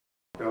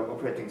the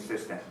operating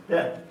system.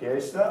 Then there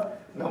is the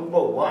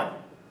number 1,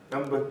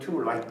 number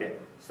 2 like that.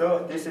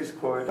 So this is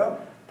called the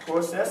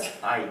process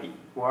ID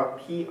or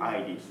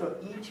PID. So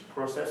each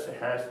process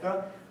has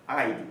the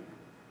ID.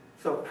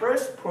 So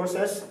first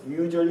process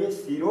usually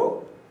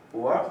 0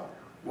 or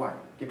 1,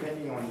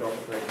 depending on the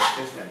operating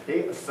system. They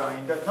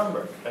assign the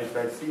number like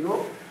the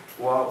 0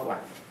 or 1.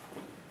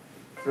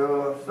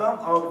 So some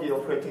of the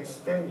operating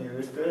system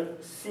use the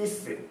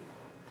sys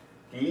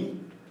D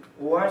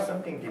or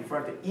something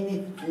different,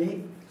 init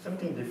D,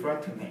 something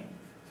different name.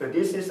 So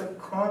this is a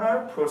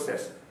kernel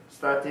process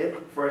started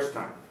first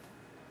time.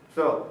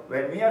 So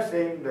when we are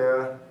saying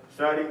the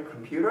starting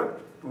computer,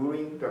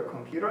 booting the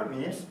computer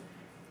means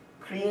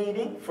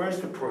creating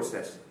first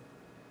process,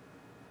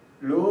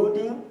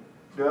 loading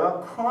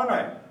the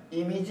kernel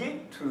image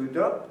to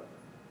the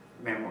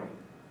memory.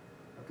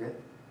 Okay,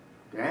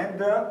 then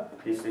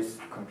this is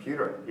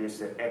computer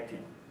is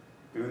acting,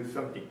 do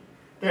something.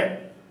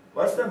 Then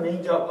what's the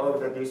main job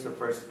of this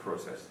first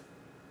process?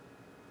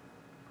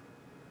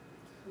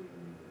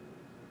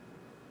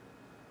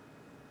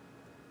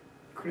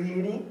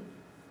 Creating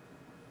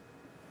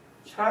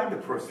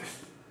child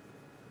process.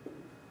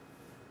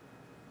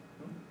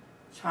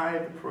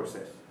 Child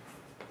process.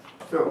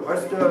 So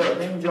what's the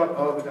main job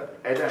of the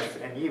Adam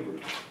and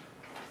Eve?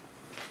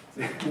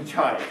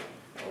 Child.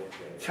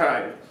 Okay.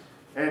 Child.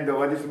 And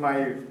what is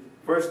my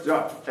first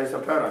job as a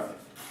parent?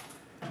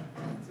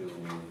 To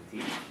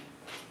teach?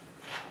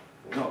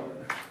 No.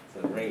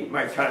 To raise?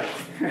 My child.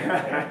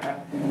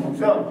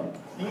 So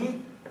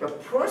the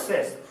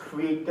process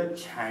create the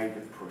child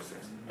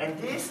process. And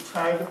this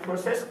child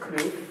process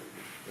create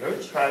your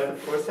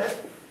child process,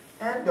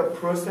 and the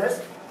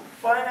process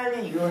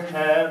finally you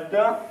have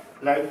the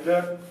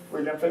for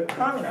example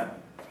terminal.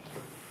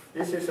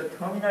 This is a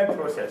terminal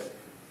process.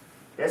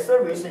 That's the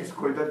reason it's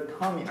called the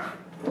terminal.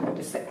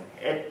 It's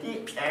at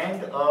the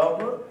end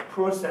of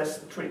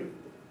process tree.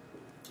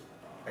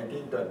 I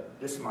think that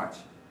this much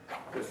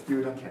the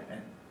student can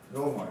end,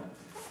 no more.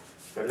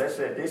 So let's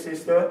say this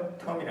is the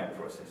terminal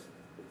process.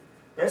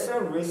 That's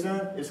the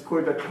reason it's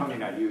called the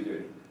terminal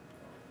usually,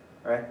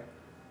 right?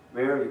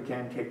 Where you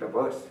can take the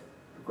bus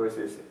because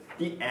it's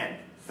the end,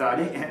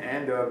 starting and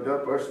end of the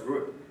bus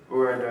route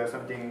or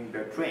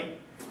the train.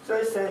 So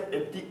it's at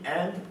the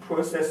end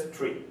process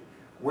tree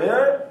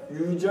where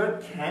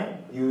user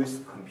can use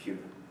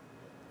computer.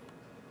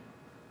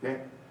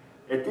 Okay?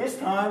 At this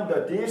time,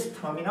 this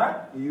terminal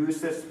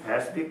uses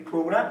specific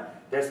program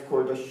that's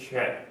called the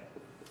shell.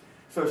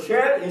 So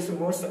shell is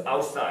most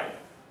outside.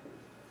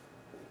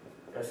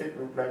 Does it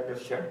look like the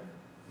shell?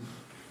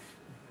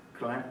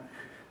 Climb?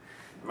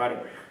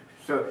 Whatever.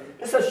 So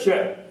it's a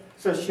shell.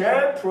 So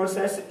shell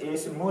process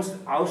is most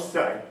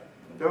outside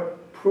the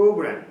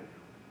program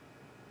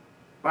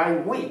by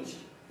which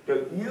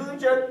the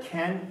user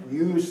can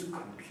use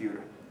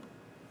computer.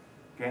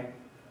 Okay?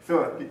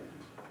 So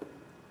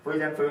for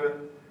example,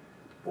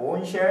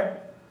 bone shell,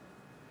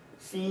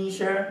 C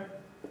shell,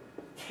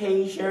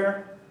 K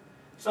shell,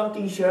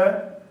 something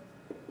shell,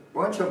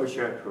 bunch of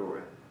shell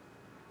program.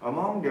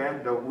 Among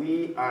them,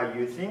 we are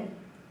using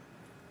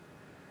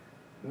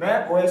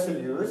Mac OS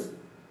use.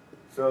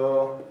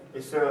 So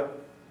it's a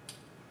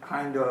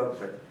kind of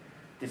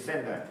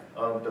descendant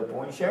of the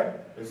bone shell.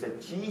 It's a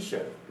G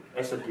shell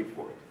as a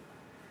default.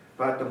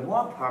 But the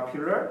more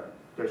popular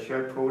the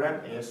shell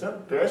program is a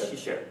bash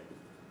shell.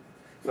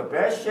 So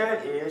bash shell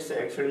is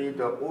actually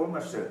the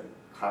almost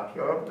copy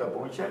of the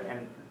bone shell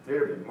and a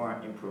little bit more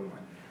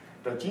improvement.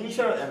 The G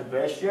shell and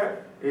bash shell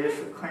is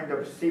kind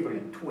of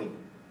sibling twin,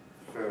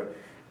 so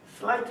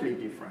slightly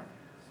different.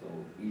 So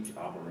each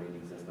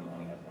operating system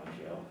only has one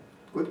shell?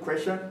 Good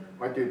question.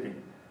 What do you think?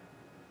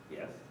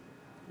 Yes.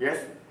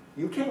 Yes,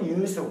 you can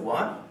use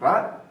one,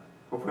 but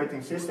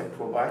operating system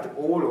provides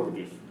all of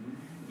this.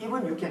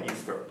 Even you can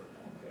install.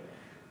 Okay.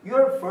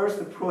 Your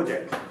first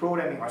project,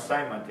 programming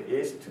assignment,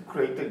 is to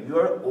create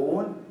your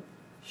own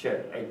shell,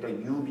 like the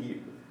UB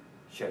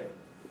shell.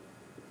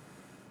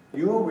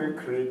 You will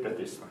create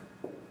this one.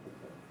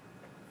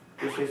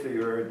 This is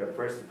the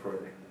first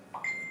project.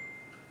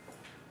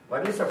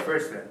 What is the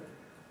first,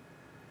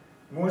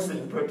 most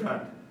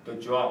important, the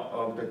job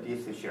of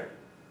this shell?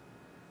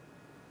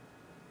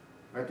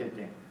 What do you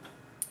think?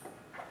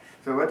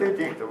 So what do you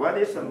think? What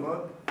is the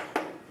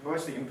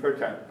most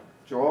important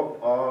job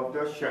of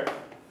the shell?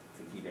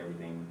 To keep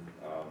everything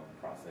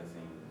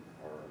processing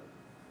or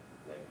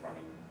like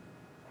running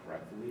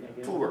correctly, I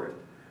guess? 2 words.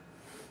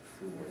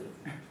 2 words.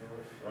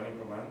 Running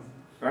commands?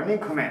 Running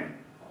command.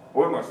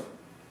 Almost.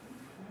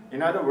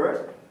 In other words,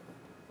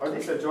 what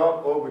is the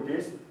job of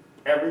this?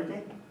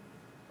 Everything?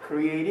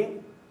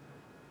 Creating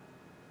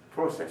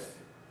process.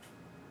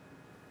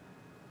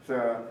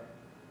 So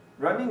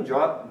running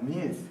job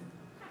means,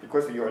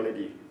 because you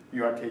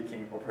are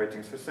taking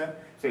operating system,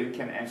 so you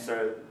can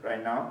answer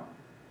right now,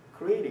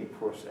 creating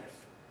process.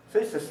 So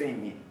it's the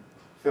same meaning.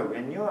 So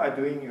when you are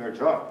doing your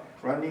job,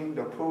 running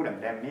the program,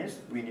 that means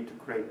we need to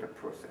create the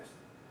process.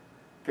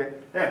 Okay,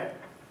 then,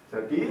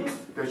 so this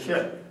the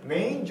shell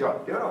main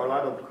job. There are a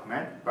lot of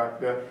commands,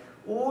 but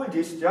All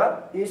this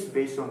job is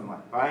based on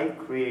what? By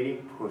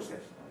creating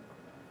process.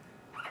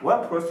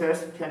 One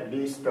process can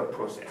list the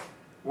process.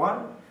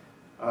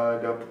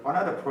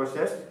 Another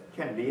process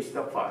can list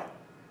the file.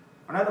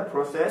 Another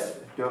process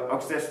to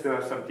access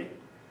the something.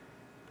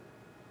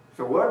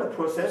 So word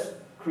process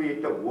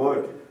create the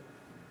word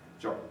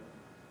job.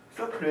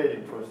 So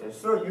creating process.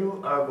 So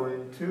you are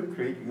going to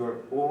create your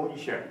own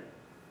shell.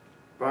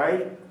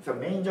 Right? The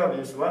main job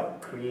is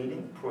what?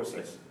 Creating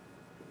process.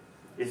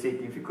 Is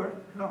it difficult?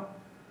 No.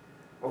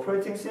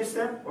 Operating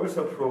system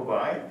also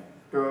provide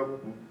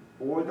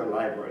all the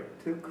library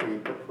to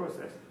create the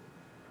process.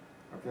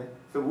 Okay?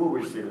 So we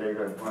will see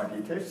later in more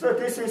details. So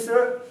this is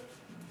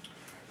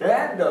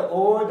then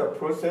all the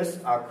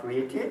process are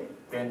created,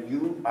 then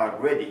you are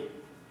ready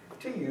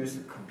to use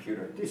the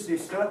computer. This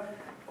is the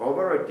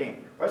overall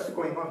thing. What's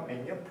going on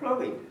when you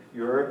plug in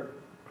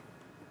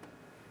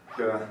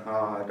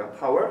the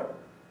power?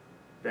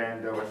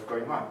 Then what's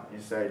going on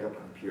inside the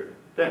computer?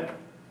 Then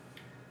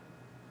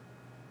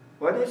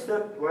what is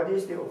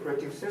the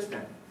operating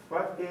system?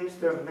 What is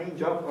the main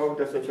job of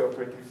the such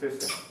operating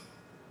system?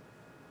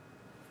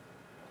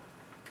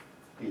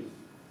 This.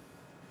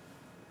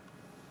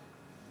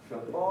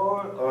 So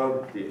all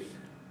of this.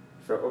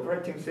 So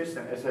operating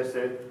system, as I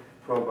said,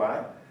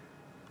 provide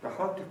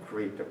how to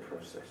create the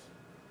process,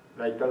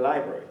 like the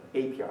library,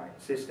 API,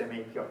 system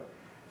API.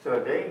 So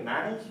they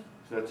manage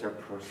such a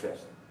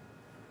process,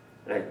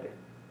 like that.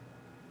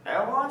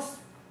 And once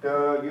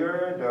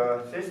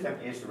the system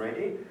is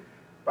ready,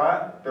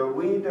 but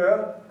with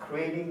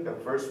creating the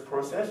first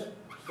process,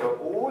 so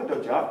all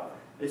the job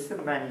is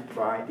managed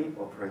by the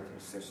operating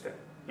system.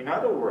 In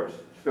other words,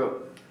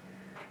 so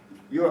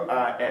you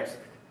are asked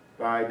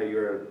by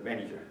your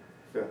manager,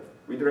 so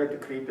we'd like to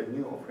create a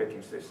new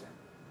operating system,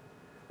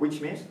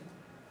 which means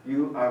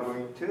you are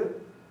going to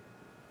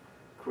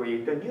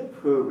create a new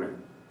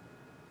program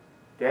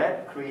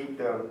that create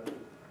the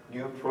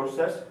new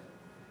process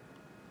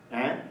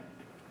and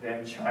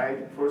then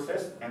child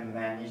process and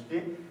manage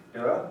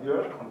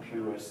your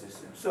computer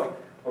system. So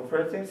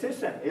operating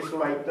system is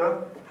like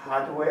the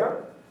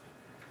hardware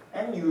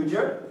and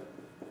user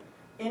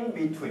in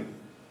between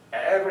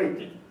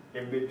everything,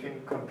 in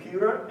between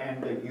computer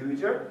and the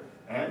user,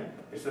 and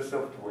it's a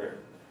software.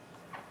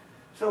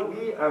 So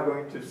we are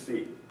going to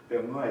see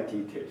the more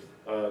details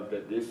of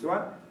this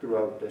one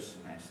throughout the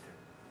semester.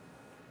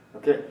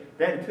 Okay,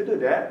 then to do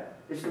that,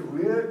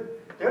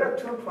 there are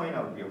 2 points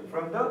of view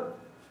from the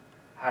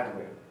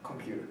hardware,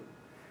 computer.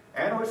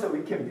 And also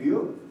we can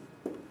view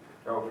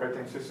the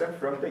operating system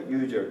from the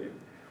user view.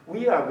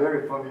 We are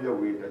very familiar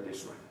with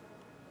this one,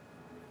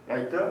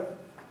 like the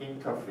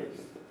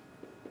interface.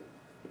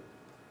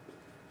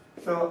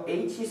 So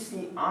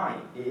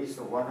HCI is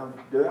one of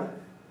the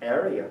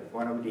area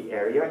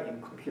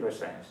in computer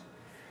science.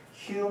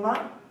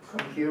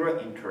 Human-computer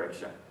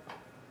interaction.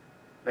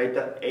 Like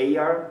the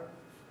AR,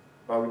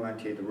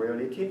 augmented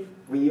reality,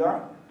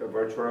 VR, the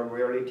virtual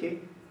reality,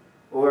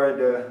 or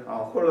the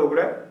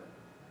hologram,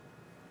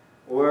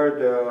 or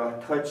the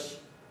touch,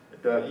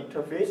 the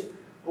interface.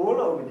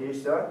 All of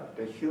these are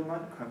the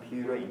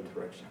human-computer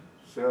interaction.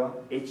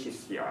 So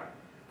HCI,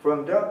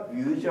 from the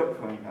user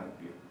point of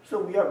view. So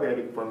we are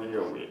very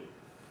familiar with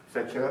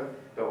such the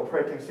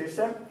operating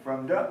system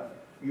from the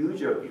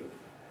user view.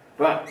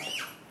 But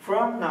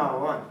from now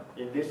on,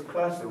 in this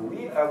class,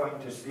 we are going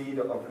to see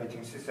the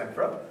operating system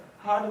from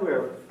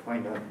hardware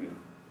point of view.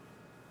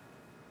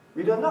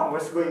 We don't know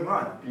what's going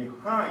on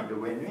behind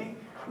when we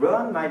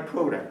run my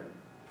program.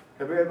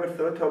 Have you ever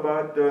thought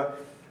about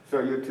so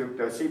you took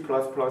the C++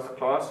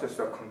 class,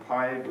 so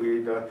compiled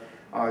with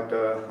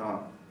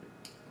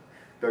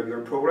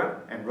your program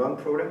and run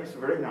program is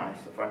very nice,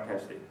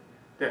 fantastic.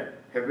 Then,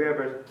 have you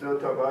ever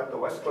thought about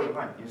what's going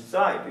on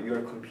inside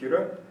your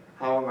computer,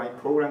 how my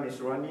program is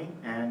running,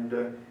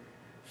 and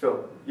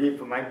so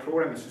if my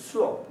program is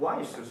slow, why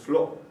is it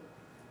slow?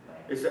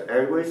 Is the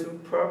algorithm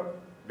problem?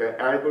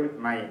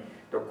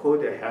 The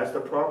code that has the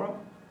problem,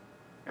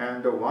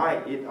 and why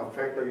it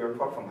affects your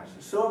performance.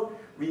 So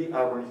we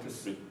are going to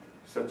see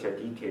such a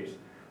details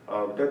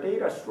of the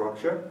data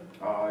structure,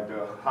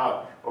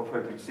 how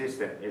operating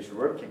system is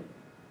working.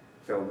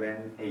 So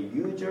when a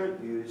user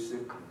uses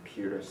a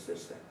computer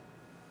system,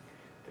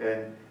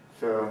 then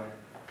so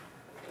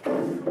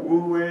we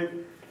will,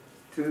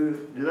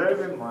 to a little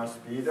bit more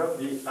speed up,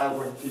 we are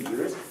going to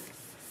use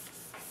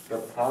the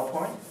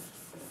PowerPoint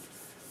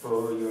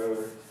for your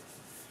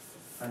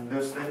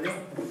understanding.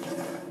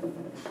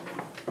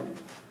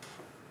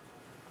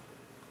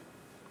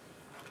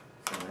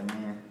 So let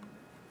me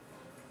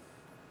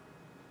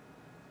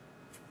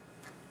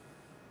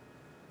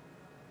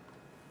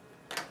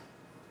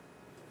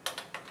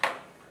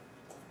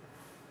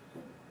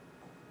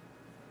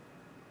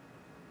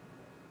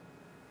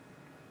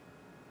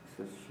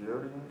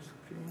sharing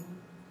screen?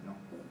 No.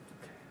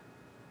 Okay.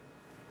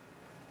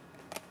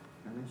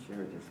 Let me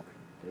share this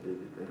screen. That will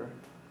be better.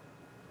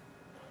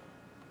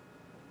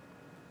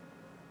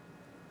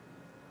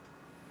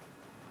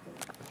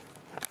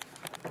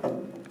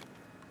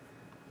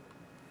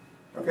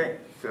 Okay,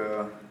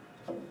 so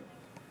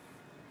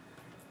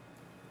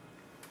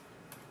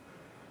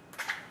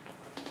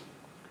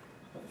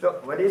So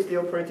what is the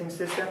operating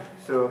system?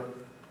 So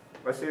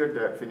what's your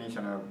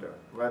definition of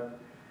what's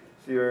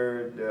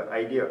the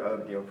idea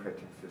of the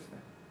operating system?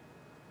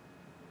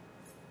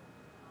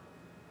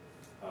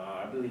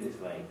 I believe it's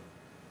like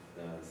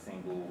the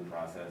single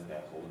process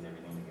that holds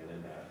everything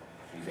together.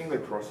 Single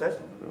process?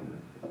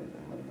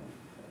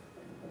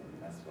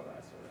 That's what I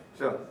sort of.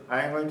 So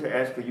I'm going to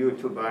ask you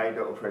to buy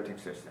the operating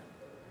system.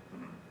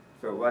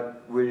 So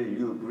what will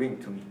you bring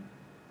to me?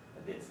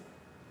 A disk.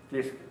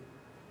 Disk.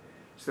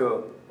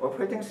 So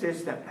operating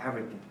system,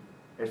 everything.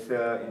 It's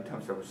in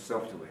terms of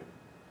software.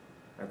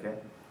 Okay.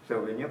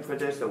 So when you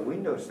purchase a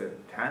Windows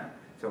 10,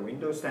 so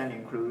Windows 10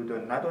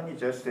 include not only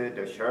just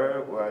the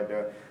shell or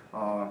the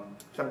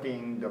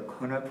something the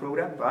kernel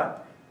program,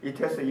 but it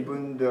has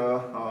even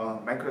the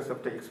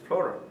Microsoft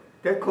Explorer.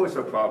 That caused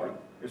a problem.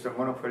 It's a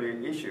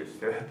monopoly issue.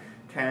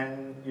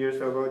 10 years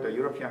ago, the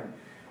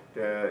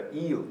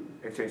EU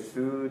actually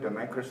sued the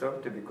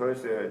Microsoft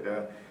because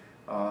the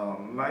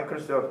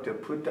Microsoft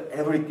put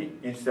everything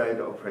inside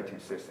the operating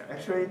system.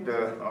 Actually,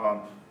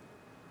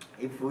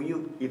 if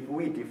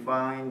we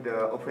define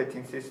the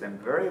operating system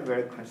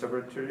very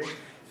conservatively,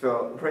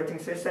 so operating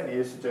system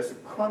is just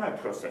kernel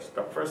process,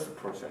 the first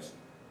process,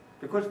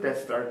 because that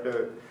starts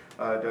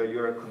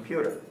your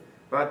computer.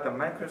 But the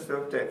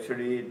Microsoft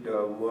actually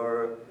the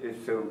word is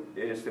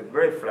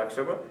very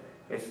flexible.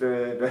 It's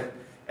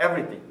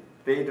everything.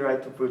 They try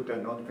to put the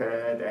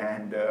notepad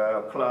and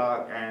the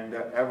clock and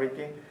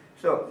everything.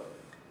 So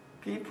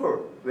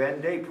people,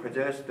 when they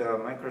purchase the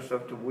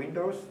Microsoft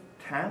Windows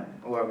 10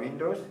 or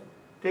Windows,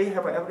 they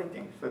have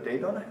everything. So they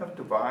don't have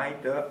to buy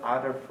the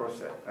other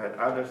process,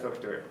 other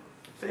software.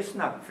 So it's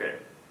not fair.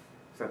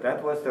 So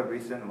that was the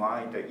reason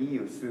why the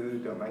EU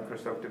sued the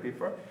Microsoft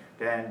before.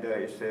 Then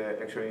it's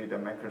actually the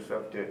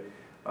Microsoft, the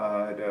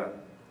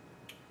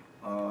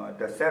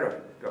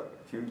seller,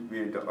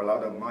 with a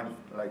lot of money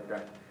like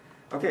that.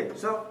 Okay,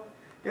 so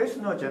there's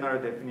no general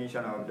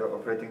definition of the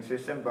operating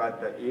system,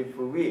 but if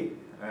we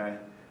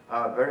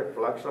are very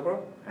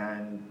flexible,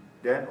 and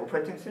then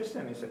operating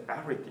system is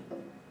everything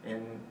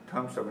in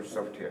terms of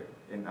software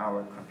in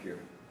our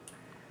computer.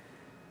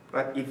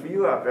 But if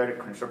you are very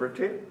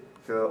conservative,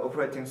 the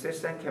operating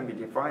system can be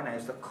defined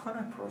as the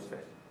kernel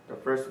process, the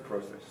first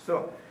process.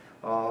 So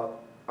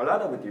a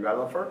lot of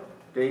developers,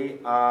 they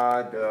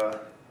are the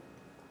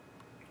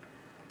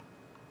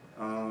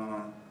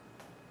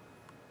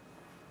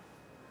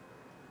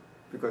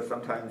because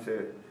sometimes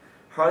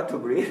hard to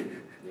breathe.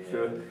 Yeah.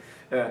 So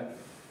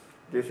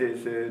this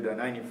is the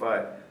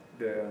 95,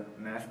 the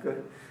mask.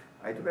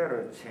 I'd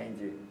better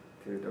change it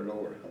to the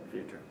lower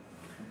filter.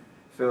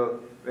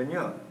 So when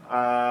you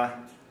I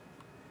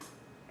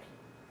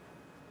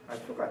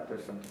forgot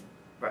something,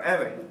 but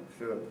anyway,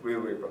 so we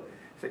will go.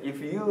 So if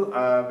you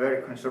are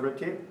very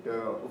conservative,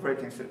 the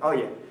operating system. Oh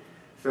yeah.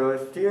 So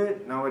still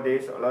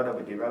nowadays, a lot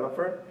of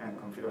developers and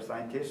computer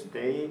scientists,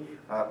 they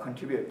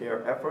contribute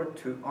their effort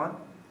to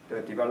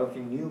the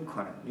developing new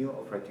kernel, new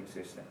operating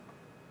system.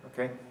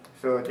 Okay.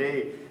 So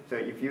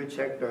if you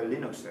check the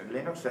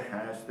Linux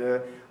has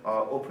the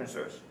open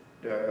source,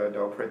 the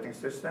operating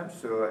system,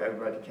 so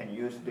everybody can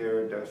use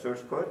the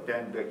source code.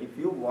 Then if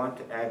you want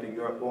to add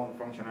your own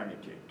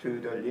functionality to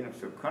the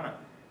Linux kernel,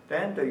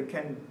 then you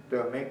can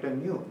make the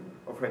new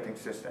operating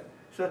system.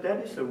 So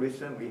that is the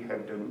reason we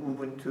have the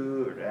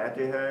Ubuntu, Red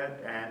Hat,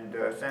 and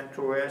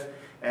CentOS,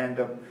 and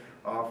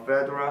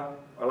Fedora,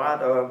 a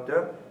lot of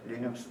the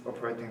Linux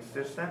operating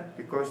system,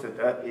 because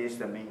that is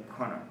the main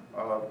kernel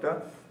of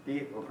the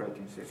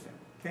operating system.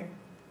 Okay,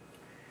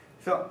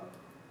 so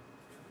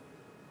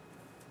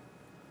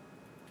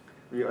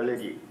we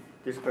already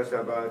discussed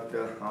about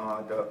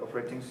the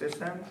operating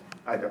system,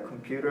 the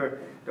computer,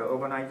 the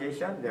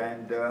organization.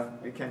 Then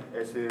we can,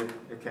 as you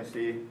can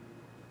see,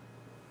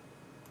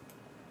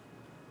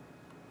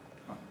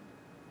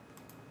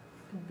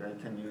 I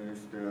can use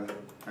the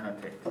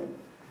annotate.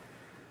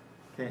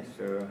 Okay,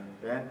 so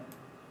then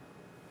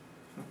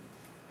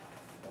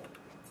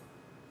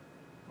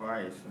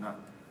why is not?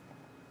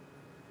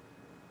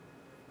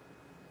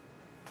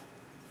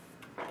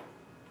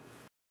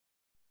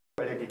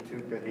 Already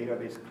took the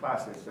database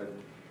classes. So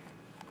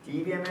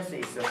DBMS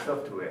is a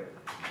software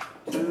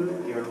to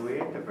deal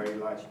with the very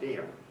large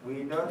data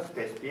with a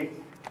specific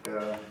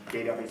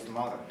database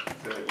model.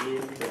 So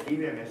if the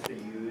DBMS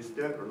use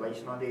the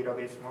relational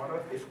database model,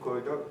 it's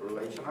called the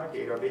relational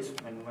database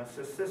management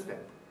system.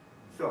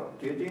 So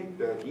do you think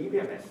the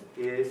DBMS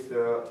is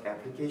the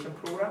application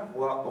program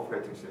or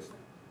operating system?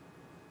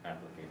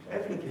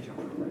 Application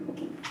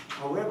program.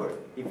 However,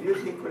 if you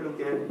take a look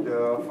at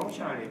the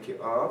functionality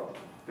of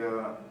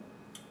the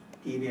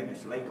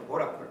DBMS, like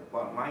Oracle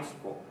or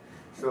MySQL.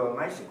 So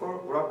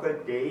MySQL, Oracle,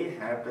 they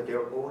have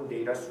their own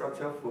data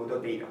structure for the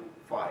data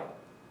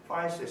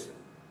file system.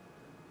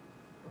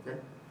 Okay,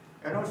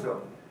 and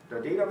also the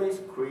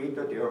database create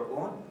their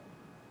own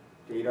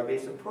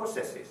database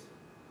processes.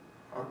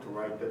 How to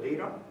write the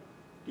data,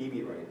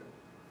 DB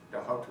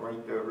writer. How to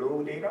write the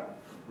raw data,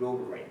 log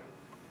writer.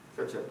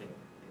 Such a thing.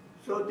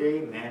 So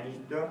they manage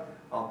the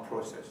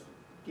process.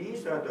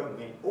 These are the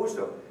main.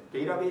 Also,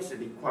 database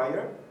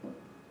require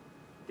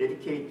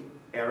dedicated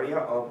area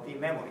of the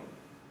memory.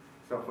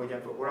 So for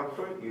example,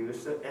 Oracle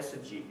uses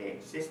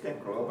SGA, System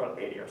Global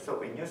Area. So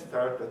when you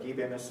start the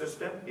DBMS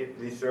system, it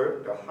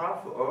reserves the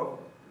half of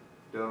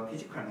the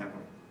physical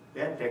memory.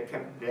 Then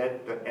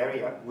the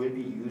area will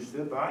be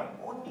used by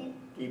only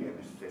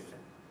DBMS system.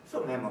 So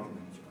memory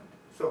management.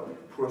 So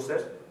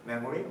process,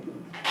 memory,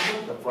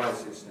 and the file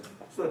system.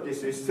 So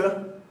this is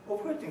the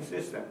operating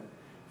system.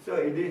 So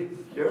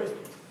there's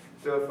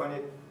a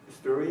funny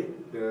story.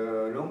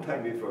 The long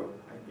time before,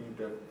 I think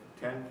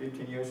 10,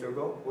 15 years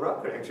ago,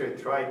 Oracle actually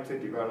tried to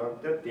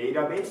develop the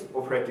database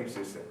operating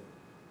system.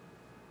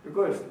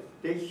 Because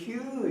they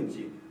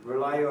hugely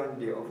rely on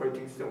the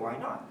operating system. Why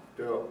not?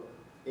 To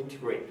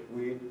integrate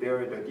with the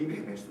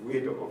DBMS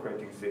with the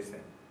operating system.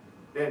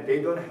 Then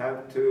they don't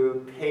have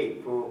to pay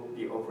for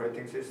the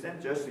operating system,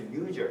 just the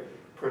user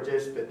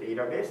purchase the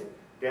database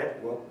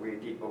that work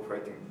with the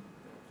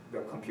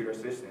computer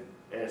system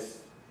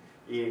as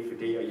if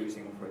they are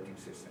using operating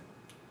system.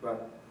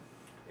 But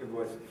it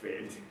was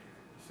failed.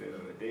 So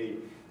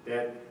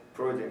that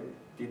project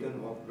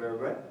didn't work very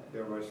well.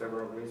 There were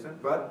several reasons,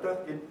 but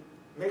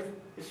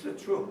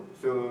it's true.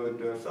 So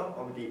some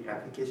of the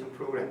application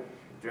program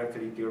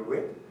directly deal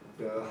with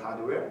the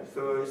hardware,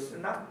 so it's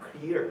not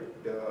clear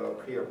the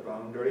clear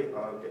boundary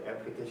of the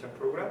application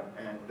program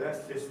and the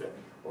system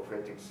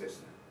operating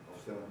system.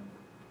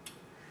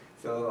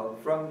 So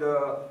from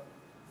the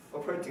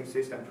operating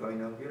system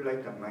point of view,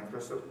 like the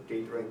Microsoft,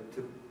 they try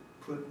to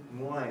put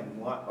more and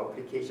more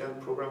application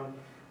program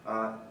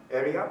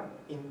area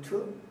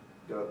into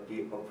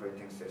the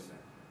operating system.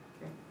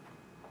 Okay.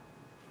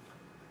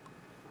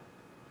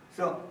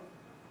 So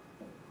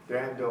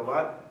then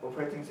what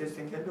operating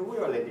system can do, we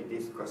already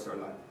discussed a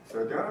lot.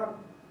 So there are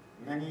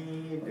a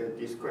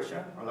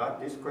lot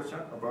of discussion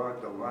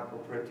about what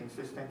operating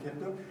system can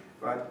do,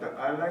 but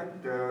I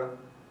like the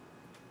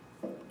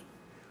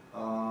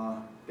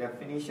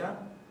definition,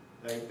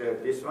 like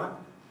this one.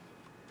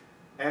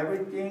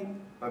 Everything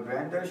a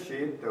vendor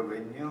ships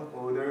when you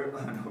order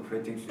an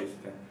operating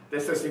system.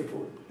 That's a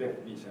simple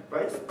definition,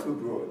 but it's too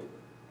broad,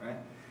 right?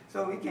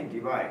 So we can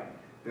divide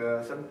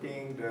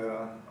something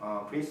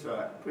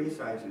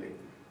precisely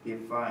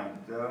define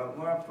the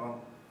more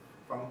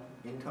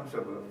in terms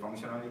of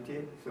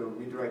functionality. So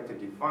we try to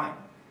define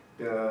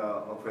the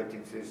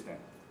operating system.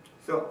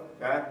 So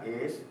that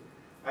is,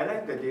 I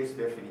like this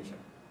definition.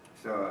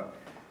 So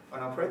an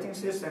operating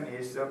system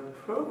is a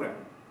program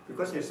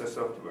because it's a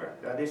software.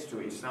 That is true.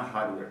 It's not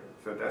hardware.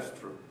 So that's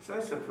true. So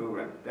it's a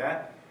program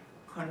that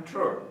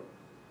control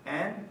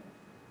and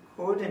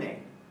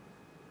coordinate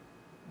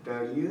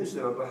the use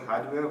of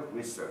hardware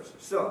resource.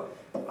 So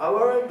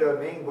the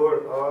main goal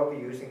of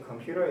using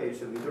computer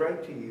is we try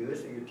to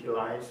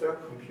utilize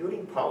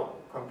computing power,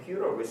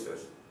 computer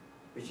resource,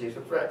 which is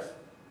a flex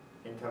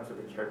in terms of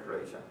the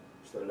calculation.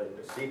 So like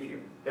the CPU,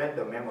 then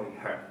the memory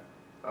RAM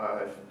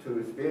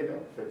to speed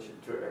up,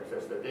 to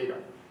access the data.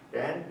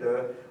 Then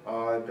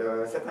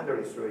the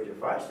secondary storage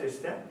file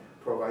system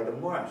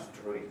provide more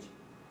storage.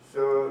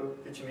 So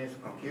which means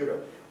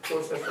computer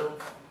processor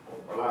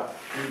a lot,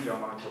 huge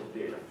amount of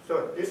data.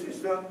 So this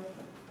is the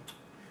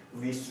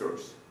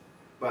resource,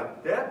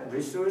 but that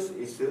resource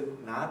is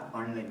not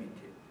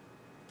unlimited.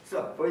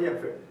 So for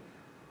example,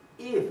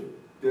 if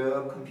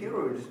the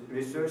computer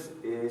resource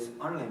is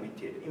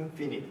unlimited,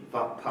 infinite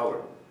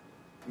power,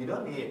 you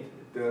don't need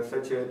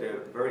such a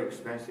very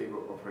expensive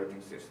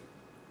operating system,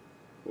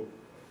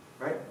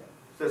 right?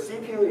 So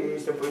CPU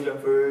is, for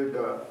example,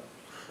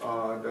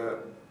 the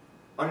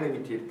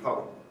unlimited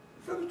power.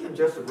 So we can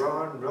just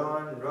run.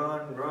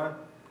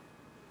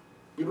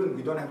 Even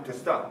we don't have to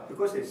stop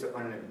because it's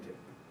unlimited.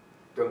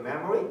 The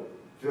memory,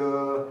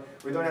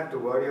 we don't have to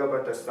worry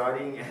about the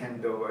starting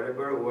and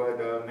whatever or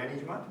the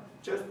management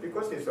just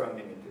because it's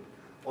unlimited.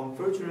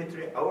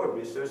 Unfortunately, our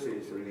resource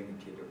is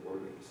limited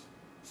always.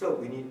 So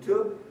we need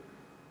to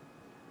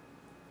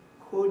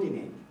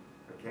coordinate.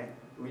 Okay,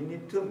 we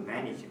need to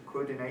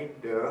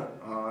coordinate the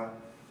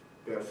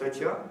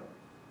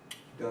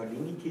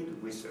limited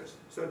resource.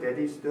 So that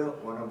is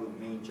one of the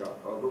main job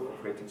of the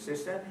operating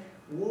system.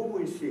 We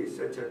will see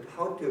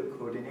how to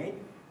coordinate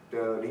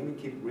the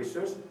limited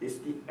resource is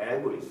the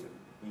algorithm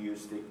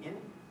used in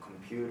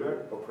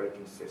computer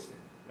operating system,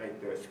 like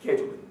the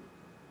scheduling.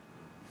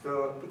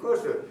 So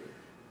because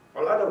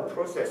a lot of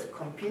process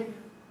compete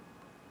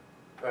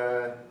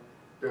the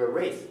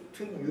race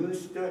to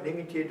use the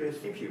limited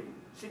CPU.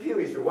 CPU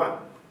is one.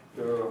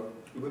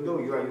 Even though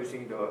you are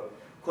using the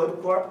quad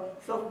core,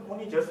 so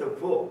only just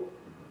 4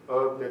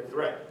 of the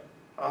thread.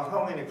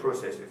 How many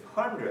processes?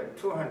 100,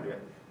 200.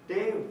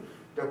 They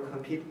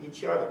compete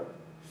each other.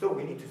 So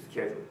we need to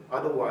schedule.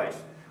 Otherwise,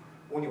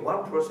 only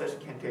one process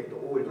can take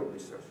all the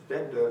resources.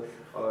 Then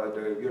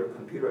your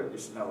computer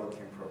is not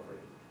working properly.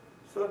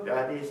 So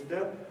that is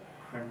the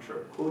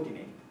control,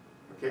 coordinate.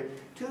 Okay.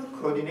 To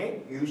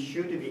coordinate, you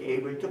should be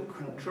able to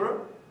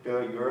control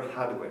your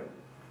hardware.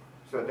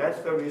 So that's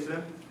the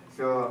reason.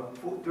 So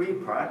 3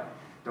 parts.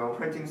 The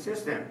operating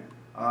system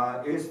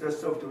is the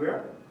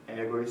software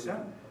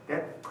algorithm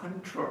that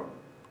control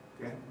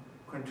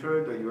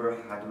your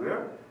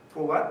hardware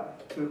For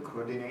what? To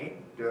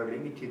coordinate the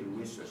limited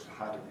resource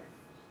hardware.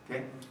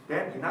 Okay?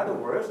 Then, in other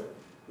words,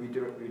 we'd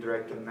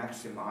like to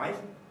maximize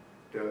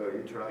the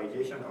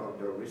utilization of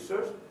the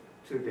resource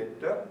to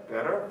get the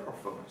better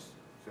performance.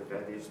 So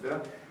that is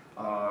the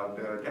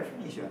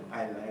definition.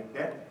 I like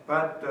that,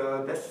 but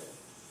that's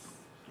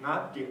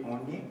not the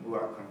only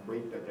or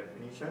complete the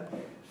definition.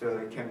 So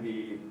it can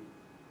be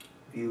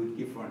viewed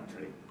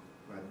differently.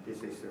 But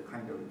this is a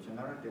kind of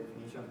general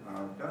definition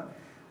of the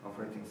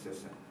operating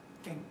system.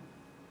 Okay.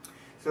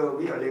 So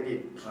we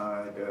already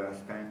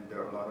spent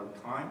a lot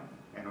of time,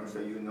 and also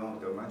you know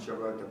much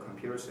about the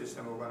computer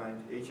system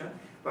organization,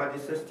 but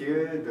it's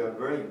still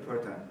very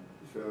important.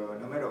 So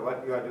no matter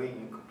what you are doing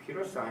in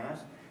computer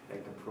science,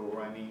 like the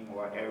programming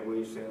or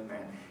algorithm,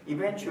 and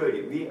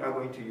eventually we are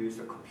going to use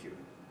a computer.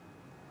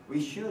 We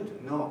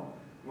should know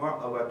more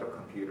about the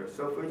computer.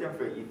 So for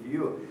example, if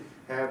you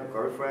have a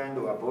girlfriend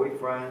or a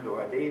boyfriend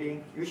or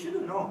dating, you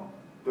should know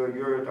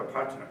you're the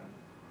partner,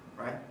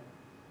 right?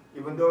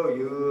 Even though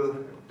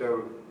you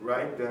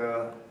write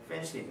the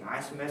fancy,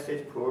 nice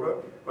message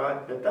photo,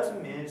 but that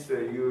doesn't mean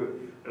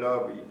you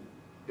love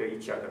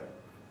each other.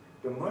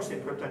 The most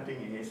important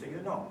thing is you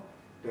know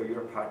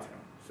your partner.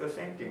 So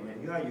same thing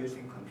when you are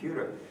using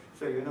computer.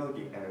 So you know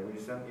the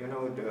algorithm, you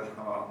know the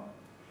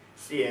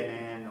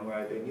CNN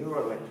or the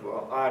neural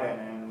network,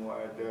 RNN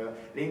or the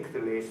linked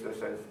list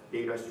such as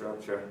data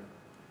structure.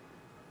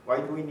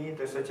 Why do we need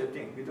such a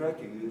thing? We'd like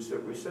to use the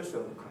resource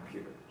of the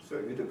computer. So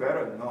you'd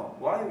better know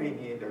why we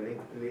need the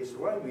linked list,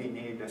 why we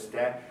need the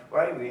stack,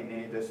 why we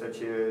need such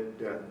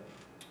the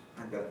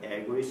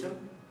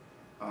algorithm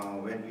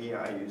when we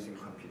are using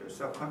computer.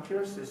 So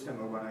computer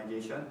system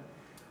organization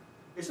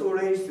is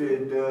always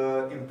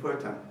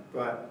important,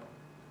 but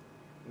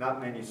not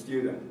many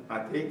students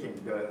are taking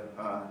the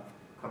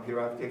computer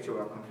architecture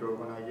or computer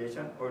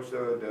organization.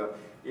 Also,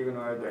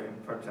 ignore the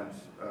importance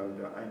of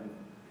the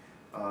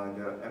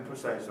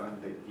emphasis on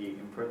the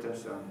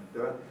importance of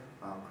the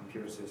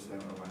computer system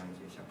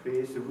organization.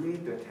 Please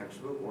read the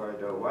textbook or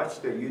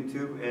watch the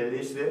YouTube at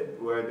least,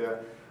 or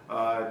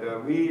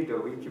read the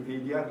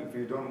Wikipedia if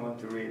you don't want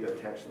to read the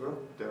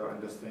textbook, the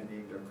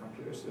understanding the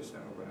computer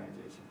system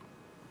organization.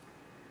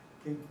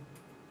 Okay.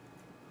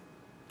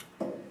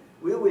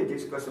 We will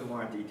discuss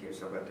more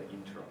details about the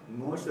intro.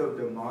 Most of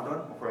the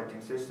modern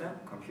operating system,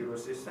 computer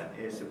system,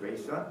 is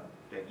based on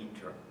the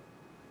intro.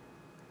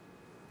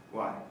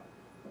 Why?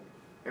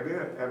 Have you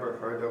ever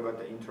heard about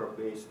the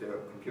intro-based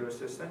computer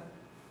system?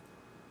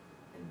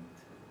 And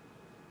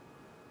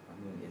I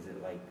mean, is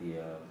it like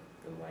the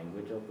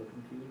language of the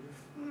computer?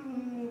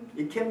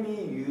 It can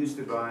be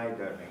used by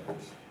the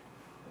language.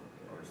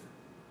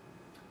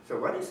 So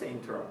what is the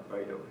intro,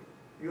 by the way?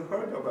 You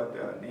heard about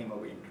the name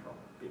of intro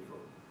before?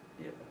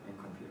 Yep. In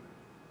computer.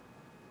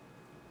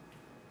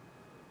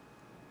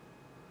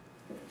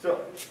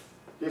 So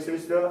this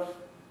is the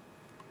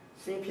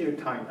CPU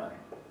timeline.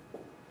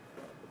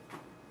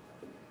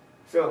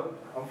 So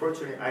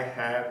unfortunately, I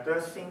have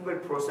the single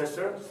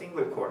processor,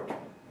 single core.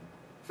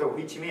 So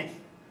which means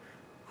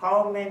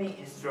how many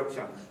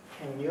instructions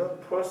can you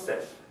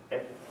process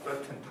at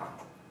certain time?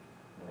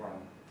 One,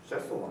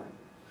 just one.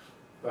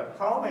 But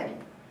how many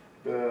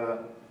the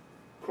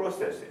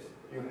processes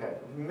you have?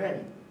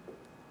 Many.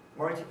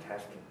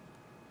 Multitasking.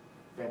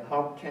 Then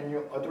how can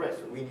you address?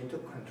 We need to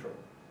control.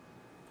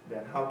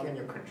 Then how can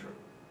you control?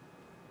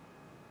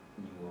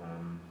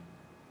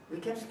 We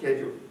can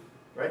schedule,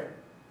 right?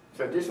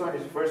 So this one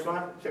is first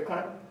one,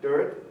 second,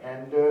 third,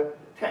 and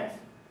 10th,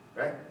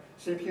 right?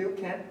 CPU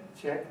can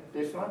check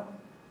this one,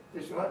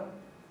 this one,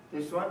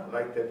 this one,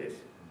 like this.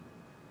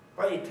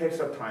 But it takes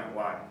some time.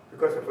 Why?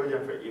 Because for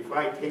example, if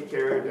I take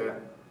care of the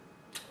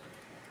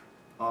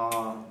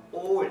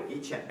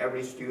each and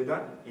every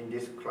student in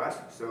this class,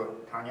 so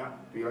Tanya,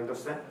 do you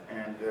understand?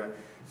 And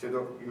so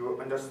you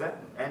understand?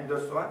 And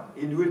this one,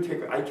 it will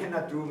take, I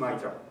cannot do my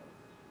job,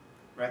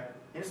 right?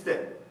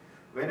 Instead,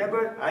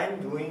 whenever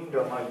I'm doing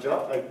my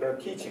job, like the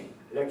teaching,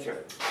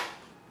 lecture,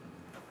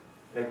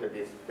 like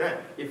this, then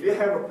if you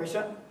have a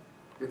question,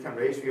 you can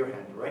raise your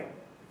hand, right?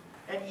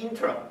 And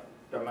interrupt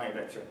my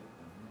lecture,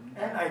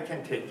 and I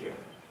can take care.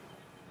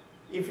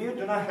 If you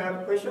do not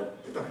have a question,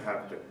 you don't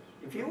have to.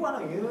 If you want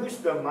to use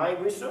my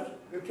resource,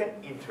 you can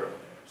interrupt.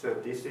 So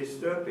this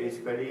is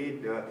basically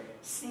the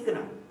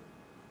signal.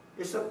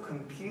 It's a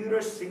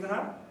computer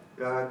signal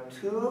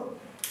to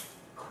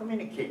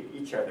communicate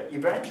each other.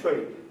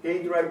 Eventually,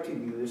 they'd like to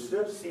use the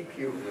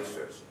CPU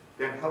resource.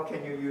 Then how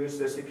can you use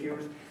the CPU?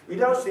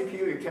 Without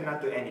CPU, you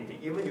cannot do anything.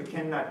 Even you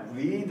cannot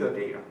read the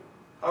data.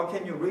 How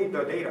can you read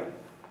the data?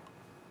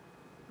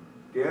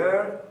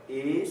 There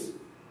is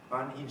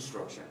an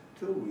instruction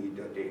to read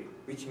the data,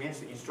 which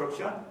means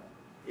instruction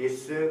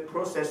is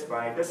processed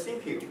by the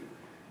CPU.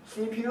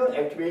 CPU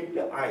activates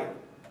the I/O,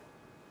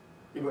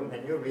 even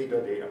when you read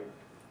the data.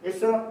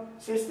 It's a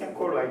system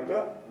called like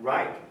the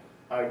read.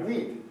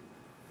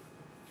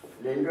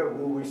 Later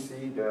we will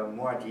see the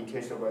more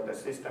details about the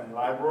system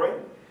library.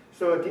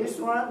 So this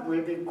one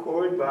will be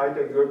called by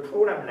your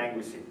program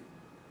language,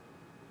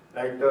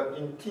 like the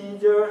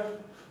integer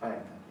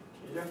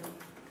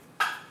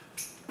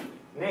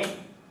name,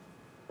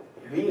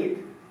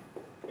 read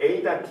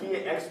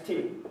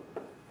a.txt,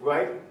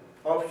 write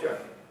option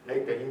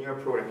like that in your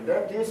program.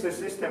 Then this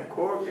system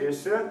call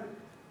is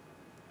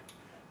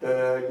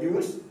the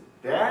use.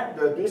 Then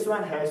this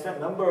one has a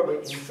number of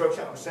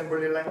instruction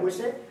assembly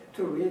languages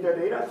to read the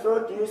data.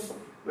 So this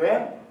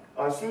when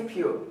a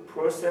CPU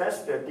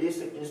process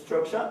this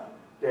instruction,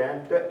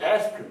 then the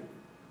ask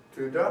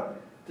to the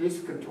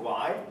disk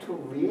drive to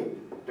read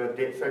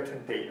the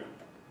certain data.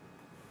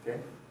 Okay.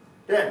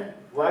 Then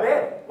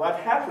what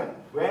happened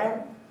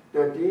when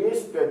the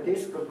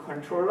disk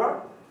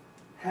controller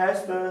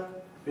has the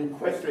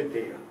requested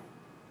data?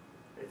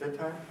 At the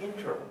time,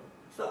 interrupt.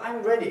 So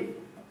I'm ready.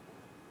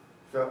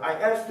 So I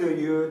asked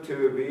you to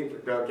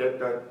get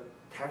the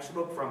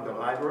textbook from the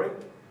library,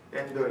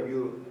 and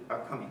you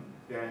are coming.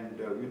 Then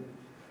you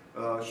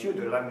should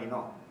let me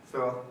know.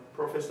 So,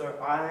 Professor,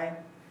 I'm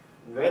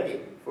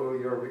ready for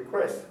your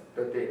request,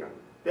 the data.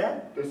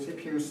 Then the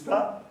CPU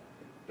stop,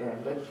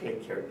 then let's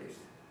take care of this.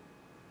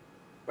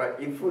 But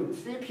if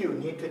CPU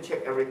need to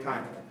check every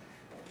time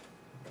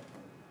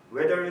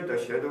whether the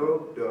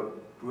shadow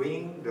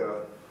bring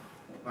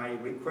my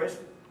request,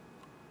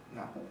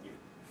 no.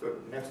 So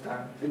next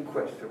time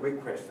request.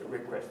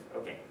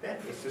 Okay, then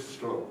it's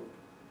slow.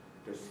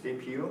 The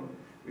CPU,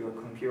 your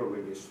computer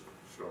will be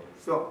slow.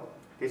 So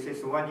this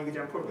is one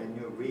example when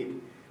you read,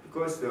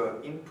 because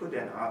the input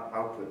and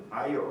output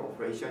I/O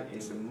operation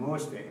is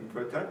most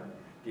important.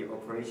 The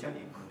operation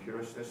in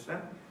computer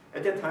system.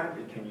 At that time,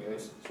 we can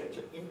use such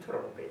an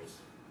interrupt base.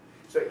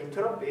 So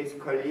interrupt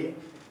basically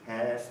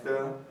has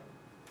the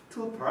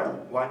two parts.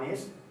 One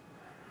is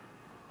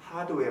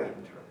hardware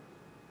interrupt.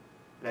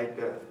 Like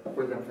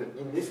for example,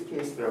 in this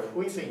case,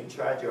 who is in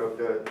charge of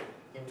the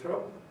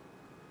interrupt?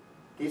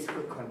 Disk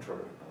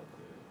controller.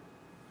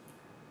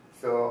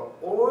 So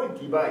all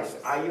device,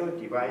 I/O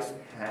device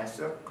has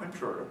a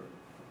controller.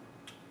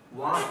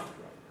 One.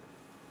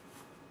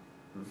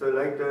 So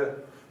like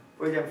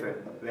for example,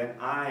 when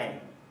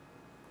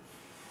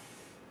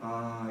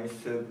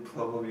it's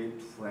probably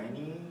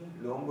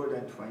longer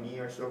than 20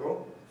 years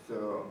ago.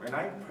 So when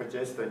I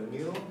purchased a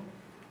new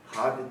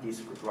hard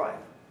disk drive,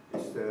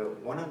 it's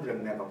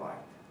 100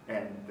 megabyte,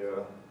 and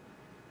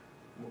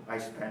I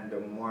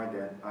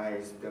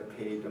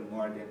paid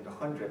more than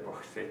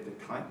 $100 at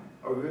the time.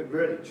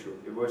 Really true,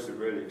 it was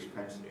really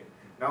expensive.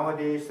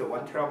 Nowadays,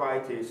 1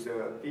 terabyte is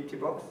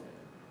 $50,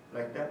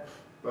 like that,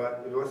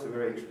 but it was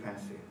very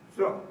expensive.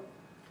 So,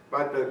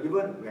 but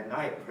even when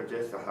I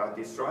purchased a hard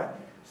disk drive,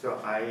 so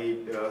I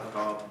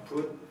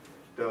put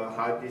the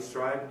hard disk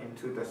drive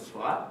into the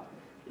slot.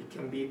 It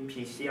can be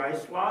PCI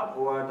slot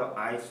or the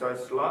ISO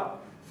slot.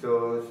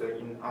 So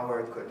in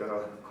our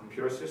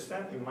computer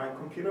system, in my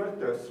computer,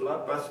 the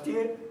slot, but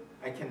still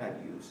I cannot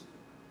use.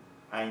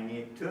 I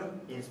need to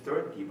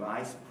install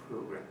device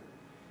program.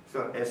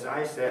 So as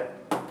I said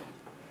at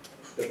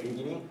the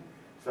beginning,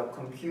 so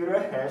computer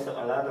has a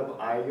lot of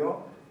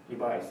I/O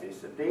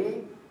devices.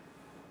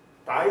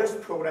 BIOS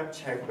program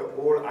check the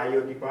all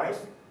I/O device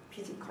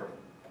physically.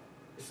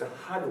 It's a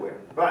hardware,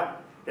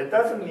 but that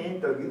doesn't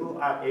mean that you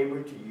are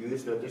able to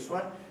use this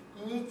one.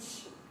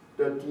 Each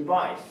the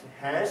device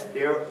has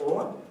their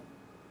own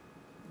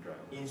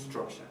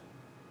instruction.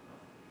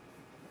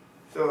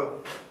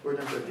 So, for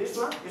example, this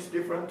one is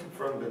different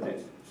from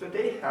this. So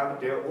they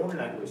have their own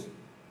language.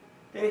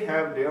 They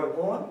have their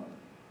own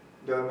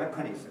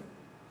mechanism.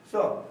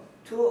 So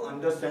to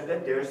understand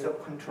that there is a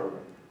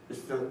controller,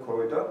 it's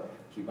called the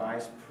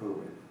device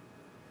program.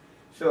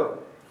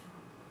 So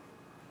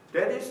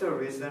that is the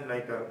reason,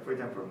 like for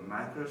example,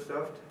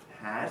 Microsoft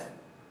has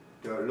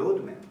the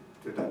roadmap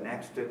to the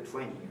next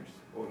 20 years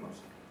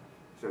almost.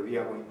 So we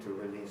are going to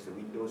release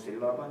Windows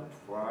 11,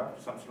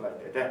 12, something like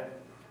that. Then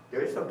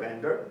there is a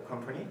vendor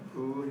company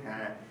who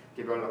has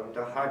developed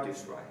the hard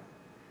disk drive.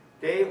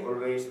 They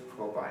always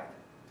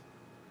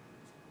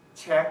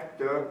check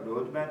the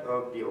roadmap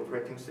of the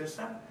operating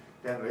system,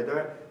 then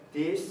whether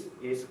this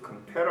is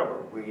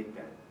comparable with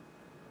them.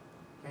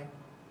 Okay?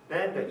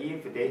 Then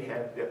if they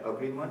have the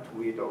agreement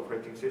with the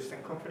operating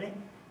system company,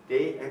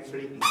 they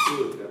actually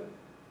include the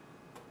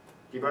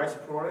device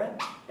program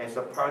as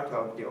a part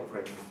of the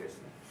operating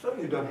system. So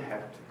you don't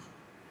have to.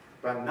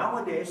 But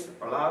nowadays,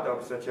 a lot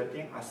of such a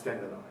thing are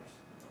standardized.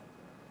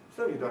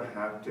 So you don't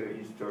have to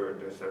install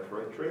the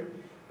separately.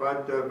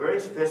 But the very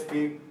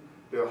specific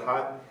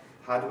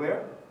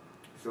hardware,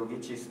 so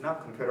which is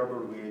not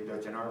comparable with the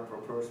general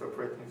purpose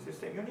operating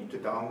system, you need to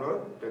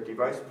download the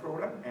device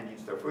program and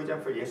install. For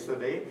example,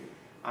 yesterday,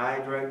 I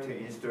tried to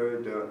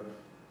install the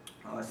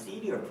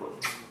serial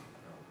port,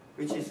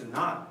 which is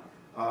not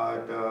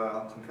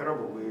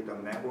comparable with the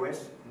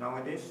macOS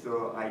nowadays.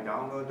 So I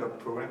download the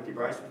program,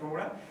 device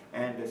program,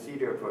 and the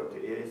serial port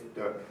is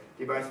the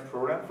device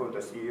program for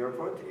the serial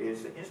port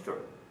is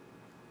installed.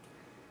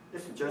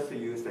 This is just to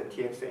use the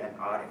TX and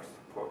RX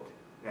port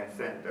and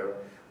send the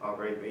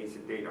very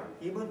basic data.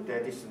 Even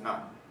that is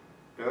not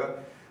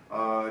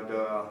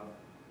the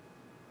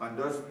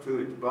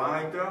understood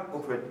by the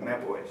operating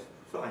macOS.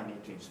 So I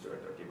need to install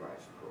the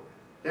device program.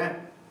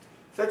 Then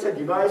such a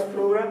device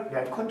program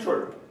that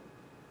controller.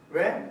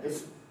 when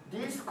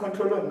this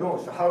controller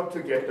knows how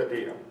to get the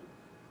data.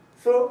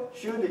 So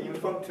should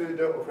inform to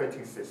the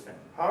operating system.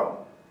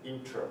 How?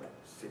 Interrupt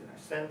signal.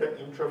 Send the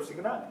interrupt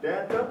signal,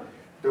 then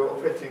the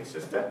operating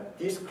system,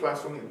 this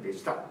classroom will be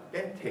stopped,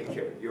 then take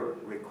care of your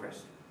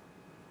request.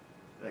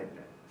 Like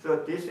that. So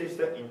this is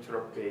the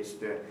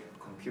interrupt-based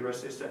computer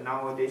system.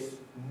 Nowadays,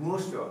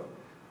 most of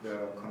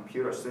the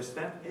computer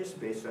system is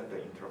based on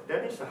the interrupt.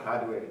 That is a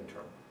hardware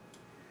interrupt.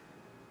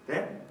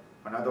 Then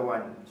another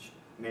one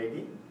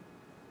maybe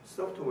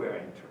software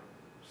interrupt.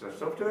 So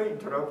software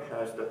interrupt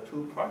has the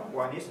two parts.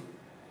 One is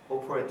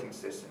operating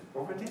system.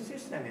 Operating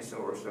system is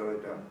also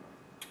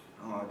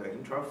the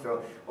interrupt.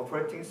 So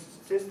operating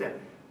system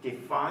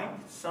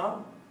defines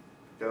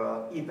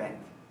the event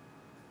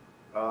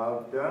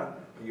of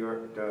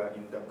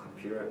in the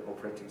computer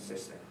operating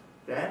system.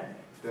 Then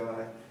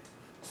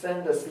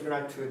send the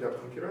signal to the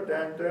computer.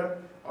 Then the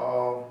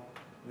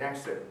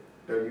next step,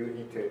 you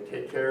need to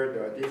take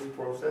care of this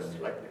process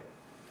like that.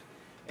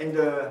 And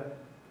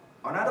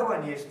another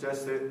one is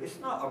just it's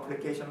not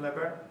application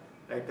level,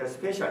 like the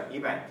special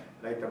event,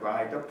 like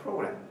by the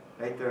program,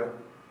 like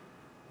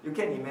you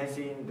can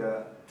imagine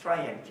the try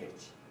and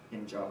catch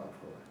in Java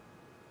program.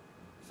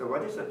 So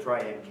what is a try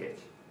and catch?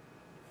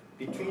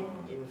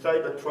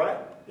 Inside the try,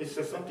 if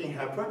something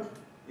happen,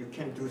 you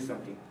can do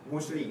something.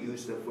 Mostly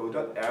used for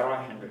the error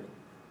handling.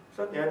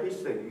 So that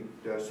is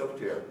the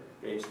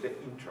software-based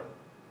interrupt.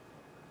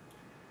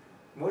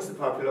 Most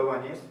popular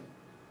one is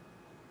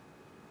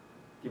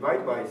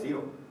divide by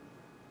 0.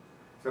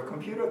 So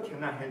computer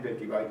cannot handle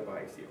divide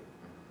by 0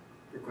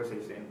 because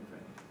it's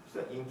infinite.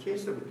 So in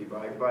case of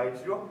divide by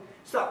 0,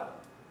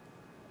 stop.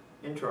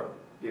 Interrupt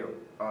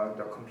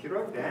the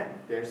computer, then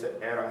there's an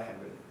error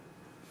handling.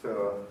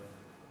 So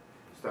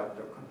stop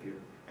the computer.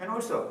 And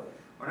also,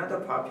 another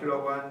popular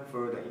one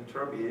for the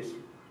interrupt is,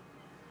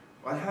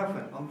 what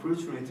happened?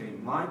 Unfortunately,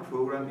 my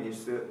program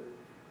is the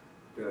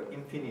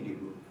infinity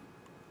loop.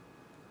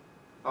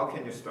 How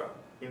can you start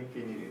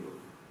infinity loop?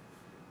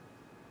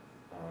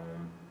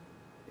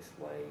 It's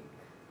like...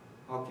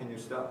 How can you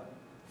start?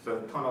 So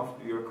turn off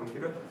your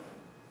computer?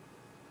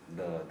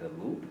 The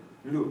loop?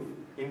 Loop.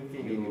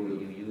 Infinity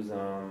loop. You use,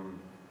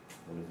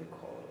 what is it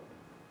called?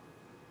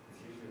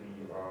 It's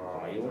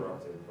usually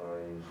interrupted by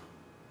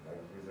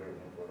like user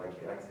input,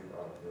 like you exit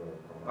out the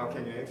command. How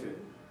can you exit?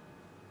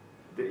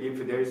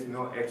 If there is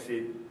no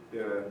exit,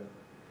 the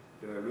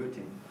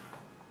routine.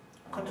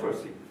 Control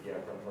C. Yeah,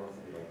 Control C.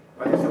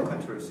 What is a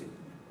Control C?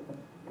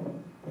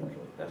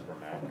 That's for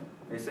Mac.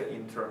 It's an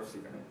interrupt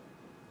signal.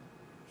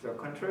 So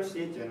Control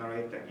C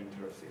generates the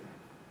interrupt signal.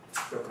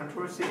 So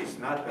Control C is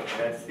not the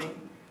bad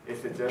thing.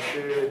 It's just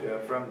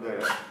from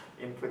the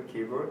input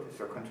keyboard.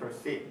 So Control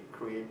C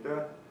create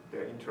the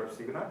interrupt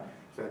signal.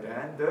 So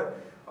then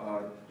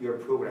your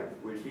program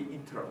will be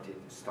interrupted,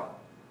 stop.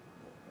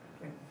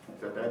 Okay?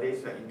 So that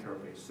is the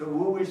interrupt. So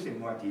we will see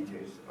more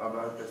details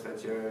about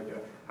such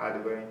the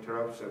hardware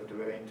interrupt,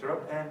 software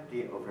interrupt, and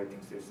the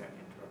operating system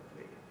interrupt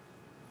later.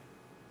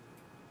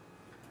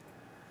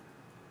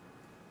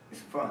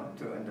 It's fun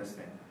to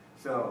understand.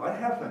 So what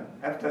happened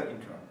after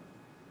interrupt?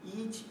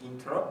 Each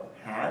interrupt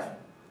has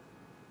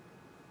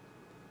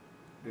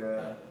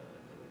the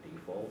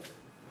default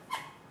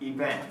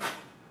event,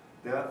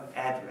 the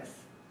address.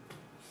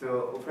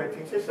 So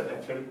operating system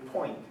actually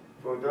point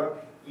for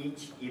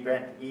each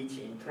event, each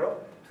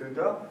interrupt to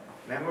the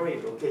memory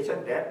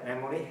location. That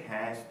memory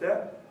has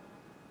the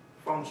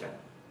function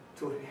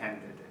to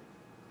handle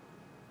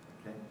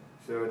it. Okay.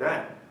 So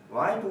then,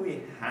 why do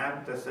we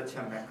have such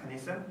a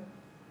mechanism?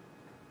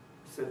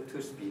 So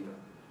to speed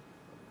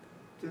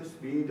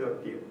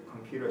up the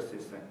computer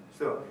system.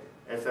 So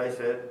as I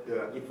said,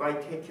 if I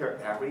take care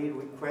of every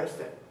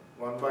request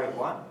one by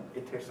one,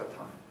 it takes a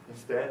time.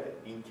 Instead,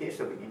 in case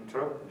of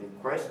interrupt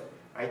request,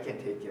 I can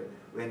take care.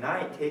 When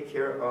I take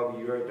care of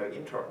the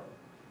interrupt,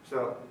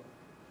 so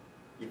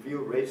if you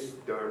raise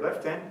the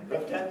left hand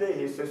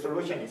is the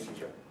solution is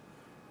here.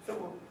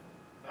 So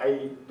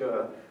I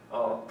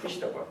push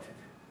the button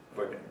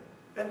for them.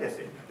 Then that's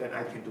it. Then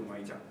I can do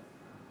my job.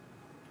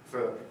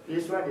 So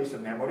this one is the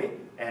memory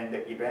and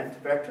the event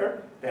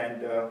vector.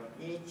 Then the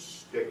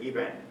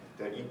event,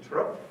 the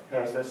interrupt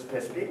has a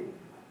specific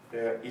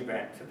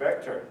event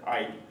vector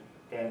ID.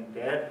 And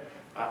that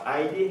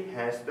ID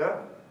has the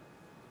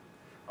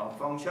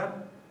function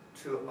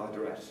to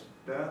address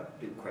the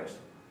request,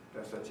 the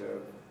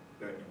interrupt.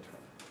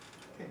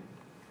 Okay.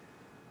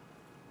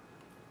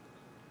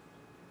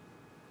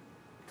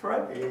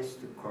 Trap is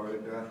to call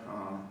the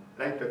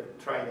like the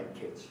try and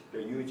catch.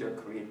 The user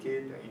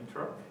created the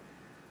interrupt.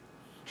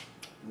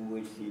 We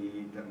will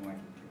see the more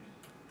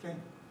details. Okay.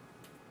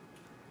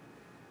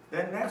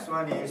 Then next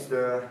one is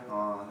the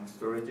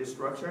storage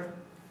structure.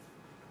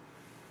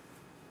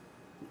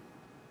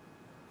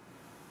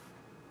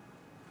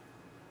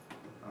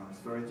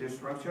 Storage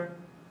structure.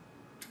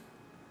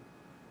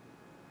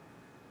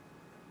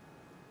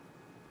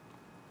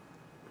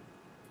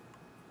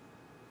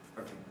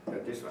 Okay,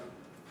 this one.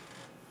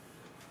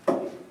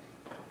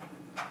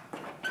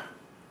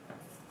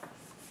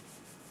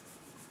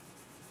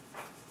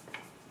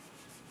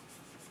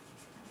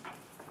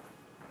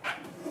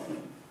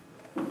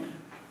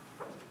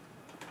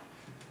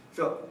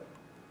 So,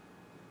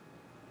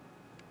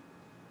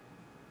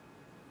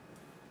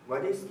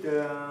 what is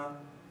the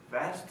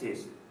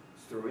fastest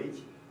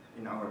storage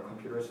in our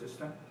computer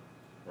system?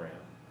 RAM.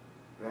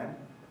 RAM?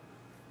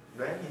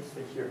 RAM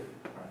is here.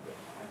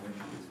 I'm going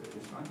to use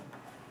this one.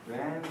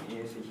 RAM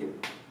is here.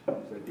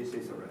 So this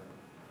is a RAM.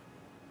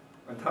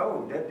 On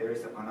top of that, there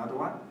is another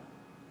one.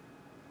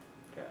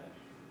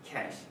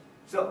 Cache.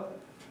 So,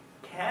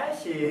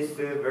 cache is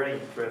very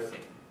interesting.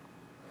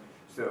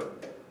 So,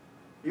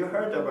 you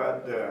heard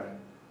about the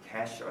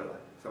cache a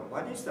lot. So,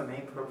 what is the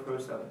main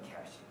purpose of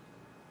cache?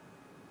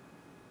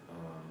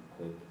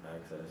 Quick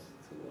access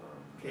to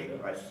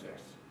Quick data.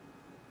 access.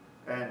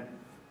 And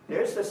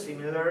there's a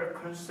similar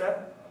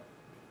concept.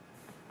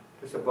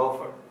 It's a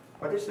buffer.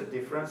 What is the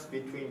difference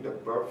between the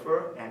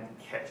buffer and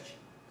cache?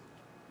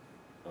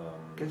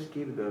 Cache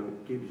keep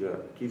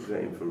the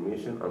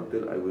information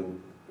until I will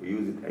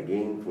use it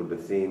again for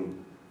the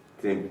same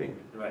thing.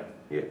 Right.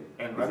 Yeah.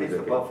 And what This is is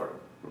the okay. buffer?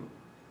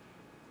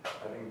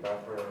 I think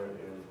buffer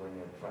is when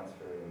you're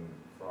transferring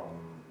from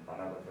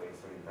another place,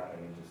 so you kind of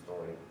need to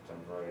store it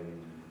temporarily.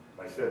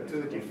 Like So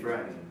two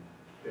different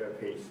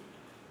pace.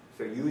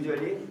 So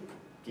usually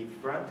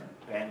different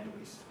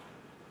bandwidth,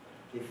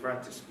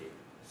 different speed.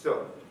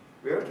 So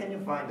where can you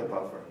find the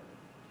buffer?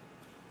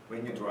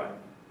 When you drive.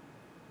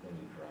 When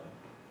you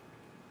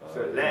drive.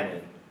 So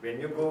lamp, when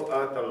you go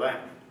out the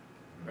lamp,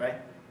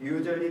 right?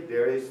 Usually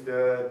there is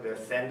the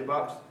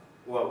sandbox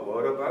or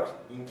water box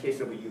in case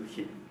of you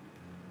hit,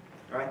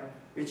 right?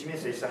 Which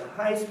means it's a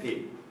high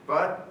speed,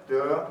 but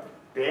the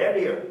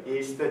barrier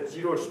is the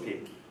 0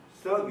 speed.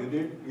 So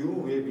you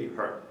will be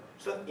hurt.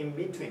 So in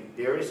between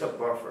there is a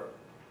buffer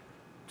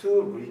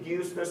to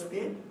reduce the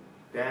speed,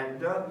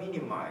 then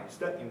minimize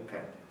the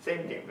impact.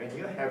 Same thing when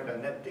you have the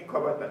net. Think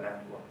about the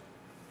network.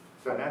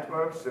 So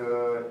networks,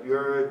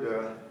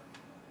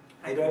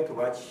 I like to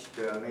watch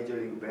the Major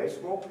League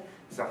Baseball.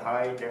 It's a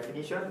high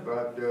definition,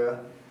 but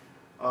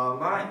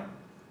mine,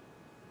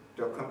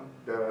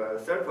 the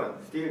cell phone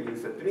still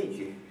uses a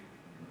 3G.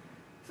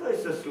 So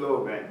it's a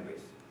slow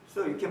bandwidth.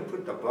 So you can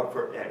put the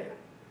buffer area.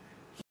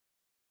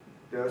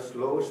 The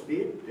slow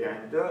speed,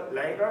 and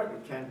later you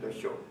can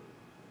show,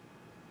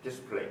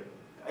 display.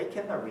 I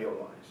cannot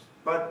realize.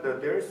 But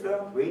there is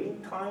the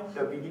waiting time,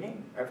 the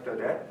beginning. After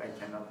that, I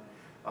cannot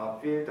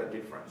feel the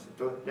difference.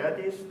 So that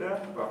is the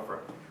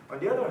buffer. On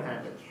the other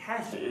hand, the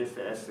cache is,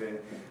 as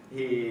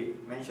he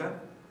mentioned,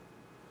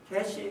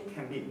 cache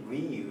can be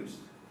reused.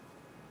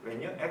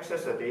 When you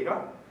access the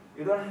data,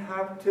 you don't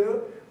have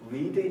to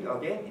read it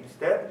again.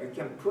 Instead, you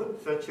can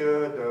put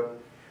the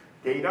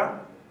data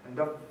and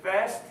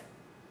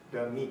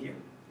the medium.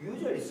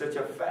 Usually, such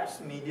a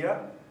fast media,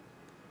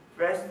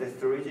 fast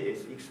storage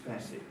is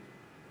expensive.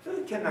 So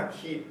you cannot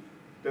keep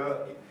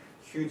the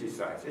huge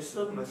size. It's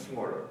so much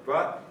smaller.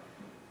 But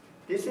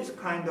this is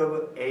kind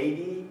of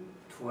 80-20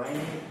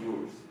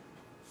 rules.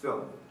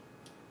 So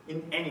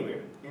in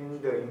anywhere,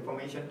 in the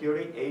information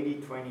theory,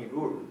 80-20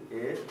 rule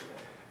is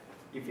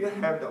if you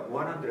have the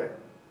 100,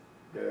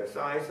 the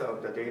size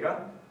of the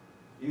data,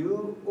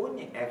 you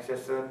only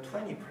access 20%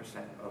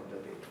 of the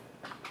data.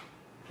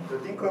 So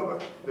think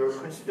of,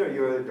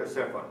 consider the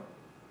cell phone.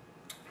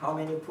 How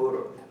many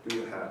photos do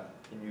you have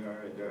in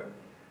your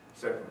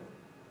cell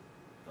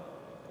phone?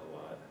 A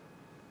lot.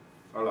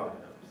 A lot.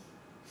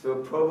 So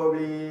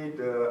probably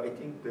I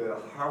think the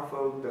half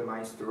of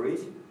my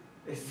storage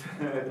is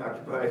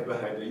occupied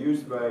by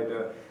used by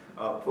the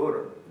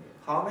photo.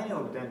 How many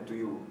of them do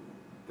you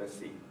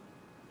see?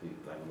 Do you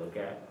look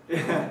at?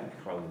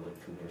 Probably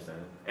like 2%.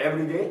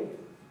 Every day?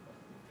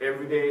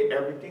 Every day,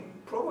 everything?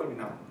 Probably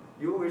not.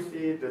 You will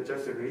see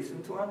just a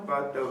recent one,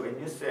 but when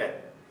you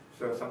set,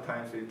 so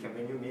sometimes you can,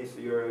 when you miss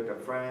the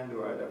friend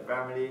or the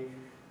family,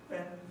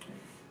 then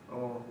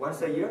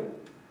once a year,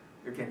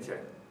 you can check.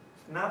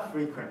 Not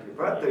frequently,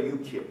 but you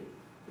keep,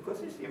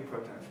 because it's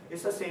important.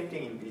 It's the same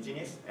thing in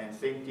business and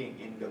same thing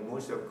in the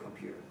most of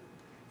computer.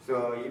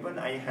 So even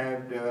I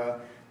have the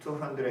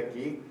 200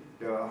 gig,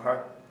 the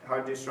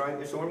hard disk drive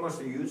is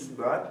almost used,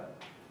 but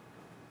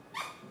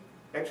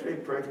actually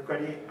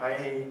practically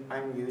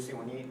I'm using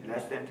only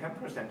less than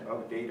 10%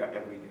 of data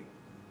every day.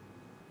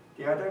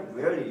 The other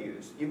rarely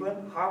used.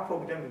 Even half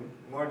of them,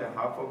 more than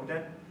half of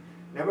them,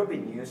 never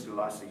been used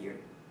last year.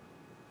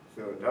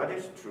 So that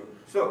is true.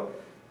 So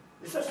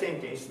it's the same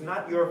thing. It's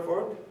not your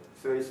fault.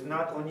 So it's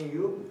not only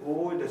you,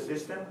 or the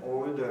system,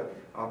 or the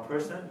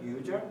person,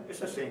 user. It's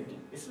the same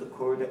thing. It's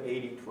called the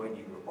 80-20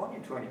 rule. Only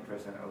 20%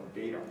 of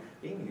data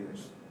being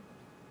used.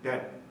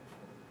 Then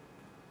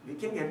we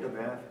can get the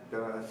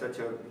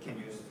benefit. We can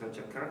use such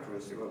a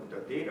characteristic of the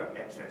data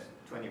access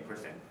 20%.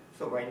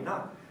 So why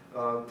not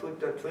put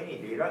the 20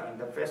 data in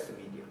the fast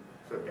medium?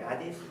 So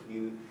that is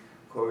you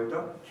call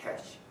the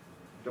cache.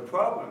 The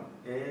problem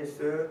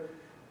is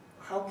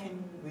how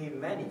can we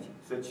manage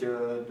such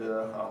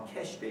the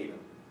cache data?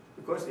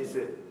 Because it's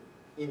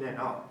in and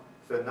out.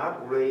 So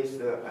not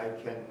always I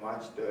can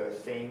watch the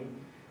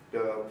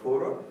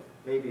photo.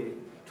 Maybe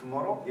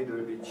tomorrow it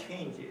will be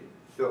changed.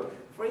 So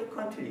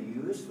frequently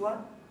used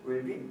one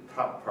will be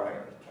top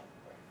priority.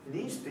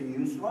 least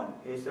used one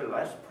is the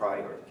less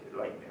priority,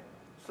 like that.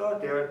 So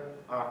there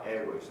are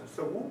algorithms.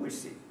 So we will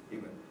see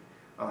even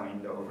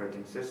in the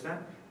operating system,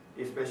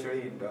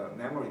 especially in the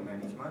memory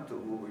management,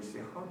 we will see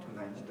how to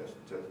manage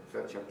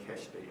such a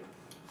cache data.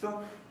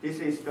 So this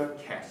is the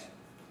cache.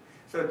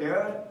 So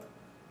there,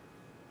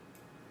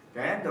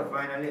 then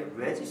finally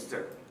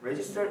register.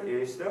 Register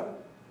is the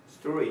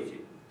storage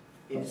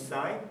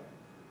inside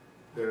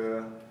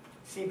the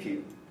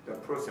CPU, the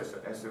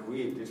processor, as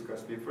we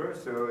discussed before.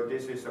 So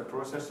this is a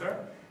processor,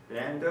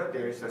 and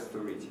there is a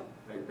storage,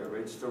 like the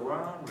register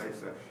 1,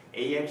 register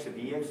AX,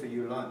 BX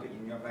you learned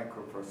in your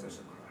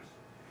microprocessor class.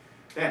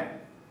 Then,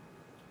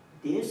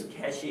 this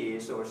cache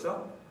is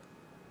also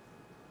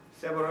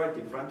several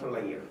different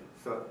layers.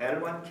 So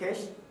L1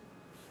 cache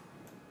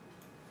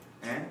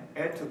and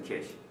L2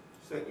 cache.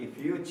 So if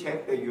you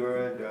check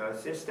the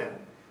system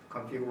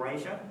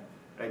configuration,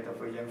 like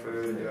for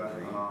example,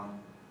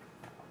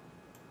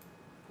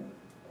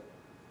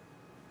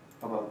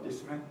 about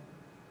this one.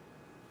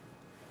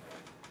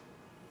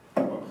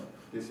 Oh,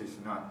 this is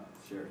not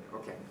shared.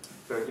 Okay.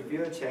 So if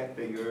you check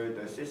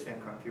the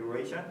system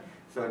configuration,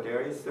 so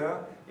there is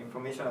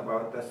information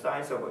about the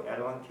size of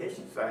L1 cache,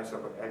 size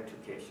of L2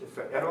 cache.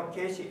 So L1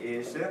 cache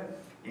is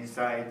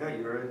inside the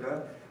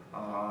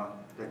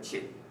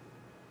chip,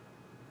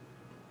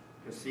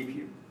 the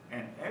CPU,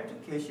 and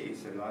L2 cache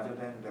is larger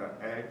than the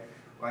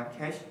L1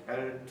 cache.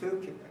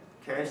 L2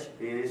 cache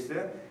is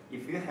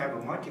if you have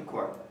a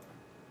multi-core,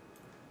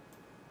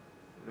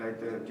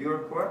 like the dual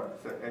core,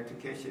 so L2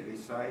 cache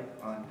reside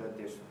on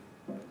this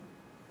one.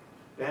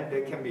 Then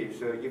there can be,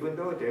 so even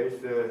though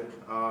there's a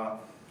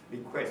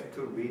request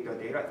to read the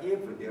data, if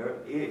there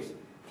is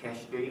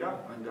cache data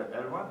on the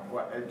L1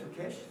 or L2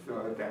 cache,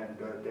 so then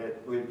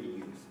that will be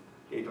used.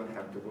 They don't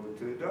have to go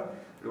to the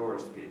lower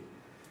speed.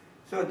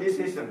 So this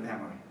is the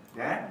memory.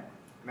 Then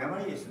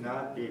memory is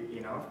not big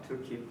enough to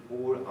keep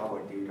all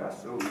our data,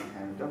 so we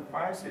have the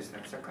file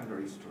system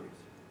secondary storage,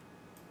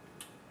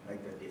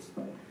 like this.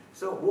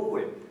 So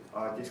we will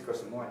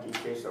discuss more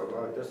details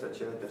about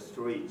such as the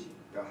storage,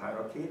 the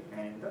hierarchy,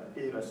 and the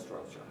data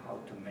structure, how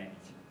to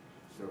manage.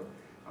 So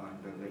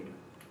the later.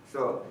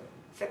 So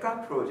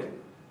second project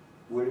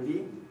will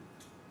be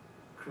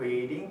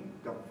creating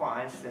the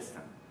file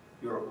system,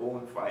 your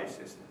own file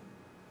system,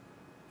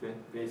 okay,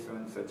 based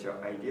on such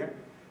an idea.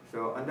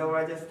 So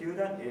undergraduate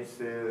student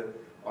is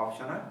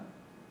optional,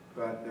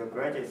 but the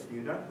graduate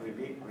student will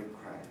be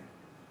required.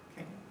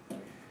 Okay,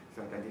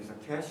 so that is a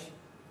cache,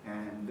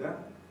 and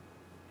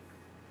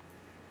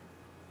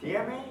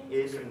DMA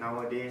is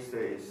nowadays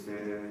the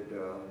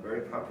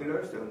very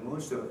popular. So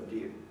most of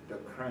the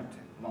current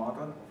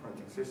modern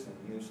operating system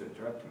use a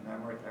direct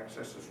memory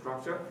access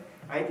structure.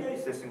 Idea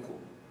is simple.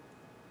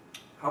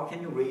 How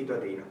can you read the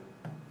data?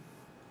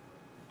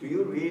 Do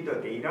you read the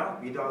data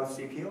without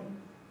CPU?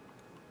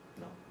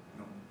 No.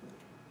 No.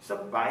 So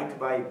byte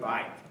by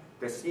byte,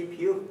 the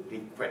CPU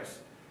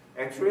request.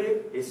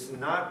 Actually, it's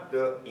not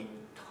the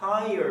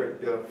entire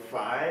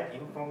file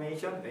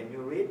information when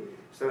you read.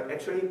 So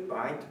actually,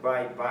 byte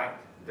by byte,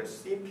 the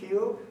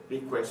CPU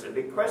request.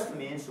 Request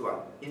means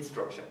what?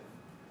 Instruction.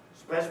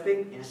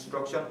 Specific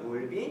instruction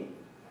will be,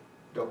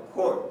 the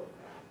code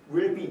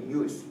will be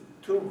used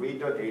to read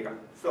the data.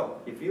 So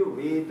if you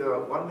read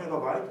 1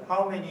 megabyte,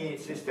 how many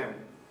instructions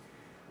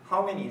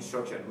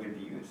will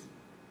be used?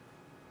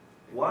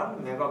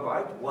 1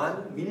 megabyte,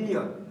 1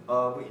 million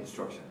of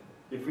instruction.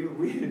 If you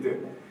read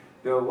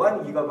the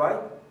 1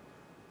 gigabyte,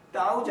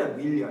 1,000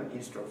 million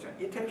instruction,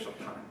 it takes some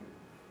time.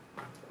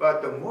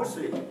 But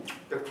mostly,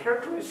 the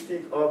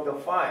characteristic of the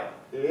file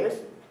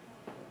is,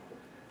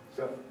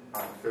 so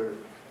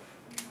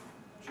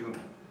June,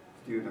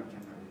 student can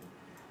read.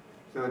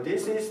 So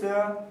this is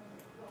the,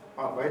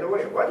 oh, by the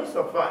way, what is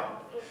a file?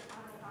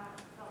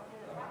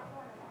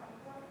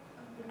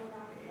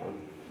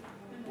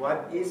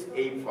 What is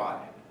a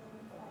file?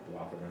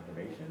 Block of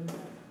information.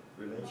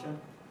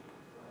 Relation?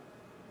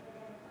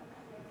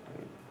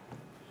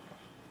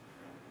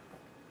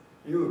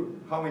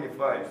 You, how many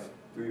files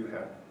do you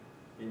have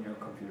in your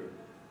computer?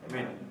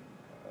 Many.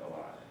 A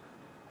lot.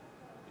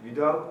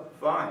 Without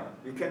file,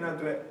 you cannot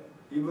do it.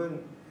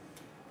 Even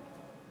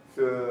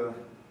the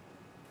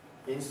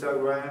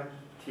Instagram,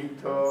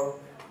 TikTok,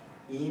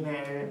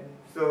 email.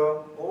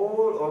 So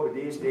all of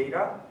these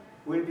data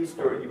will be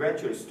stored,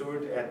 eventually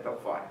stored at the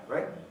file,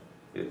 right?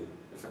 Yes.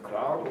 It's a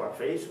cloud or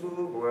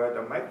Facebook or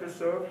the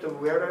Microsoft or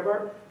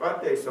wherever,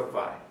 but there's a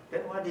file.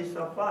 Then what is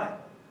a file?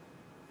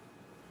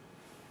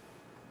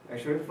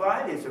 Actually,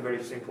 file is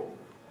very simple.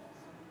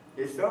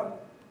 It's a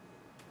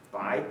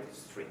byte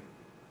string.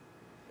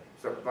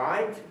 So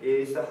byte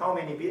is how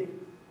many bit?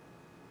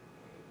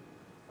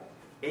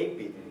 8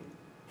 bit.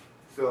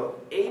 So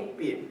 8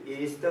 bit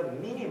is the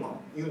minimum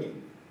unit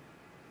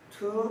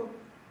to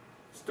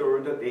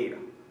store the data.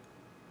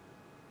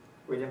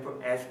 For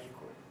example, ASCII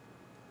code.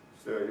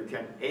 So you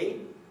can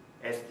 8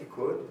 ASCII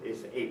code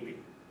is 8 bit,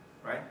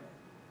 right?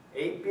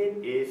 8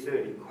 bit is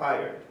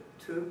required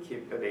to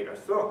keep the data.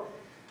 So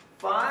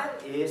file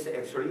is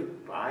actually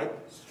byte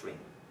string.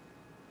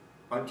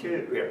 Until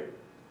where?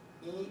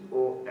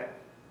 EOF,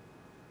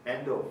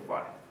 end of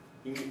file,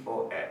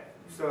 EOF.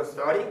 So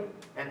starting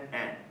and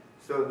end.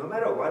 So no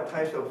matter what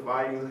types of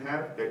file you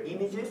have, the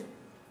images,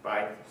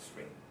 byte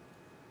string.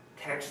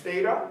 Text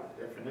data,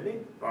 definitely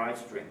byte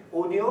string.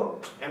 Audio,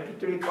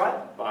 MP3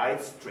 file,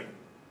 byte string.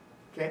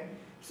 Okay?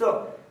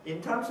 So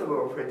in terms of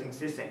operating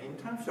system, in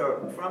terms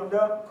of from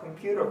the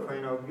computer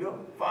point of view,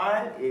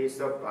 file is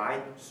a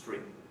byte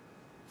string.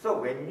 So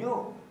when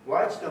you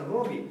watch the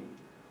movie,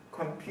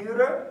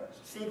 computer,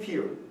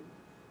 CPU,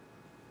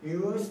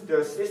 use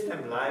the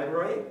system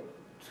library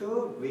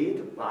to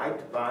read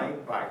byte by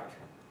byte.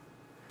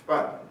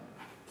 But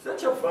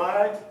such a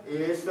file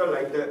is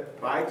like the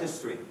byte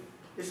string.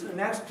 It's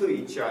next to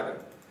each other.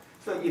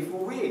 So if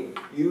we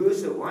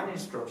use one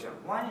instruction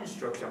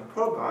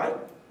per byte,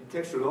 it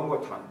takes a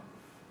longer time.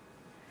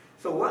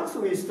 So once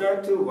we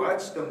start to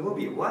watch the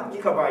movie, 1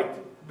 gigabyte,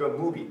 the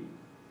movie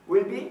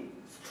will be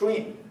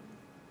streamed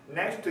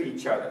next to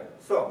each other.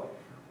 So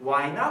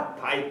why not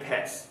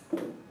bypass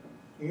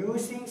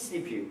using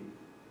CPU?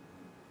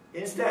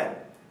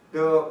 Instead,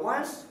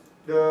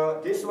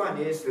 this one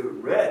is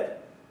read,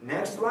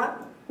 next one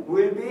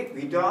will be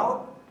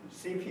without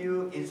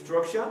CPU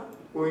instruction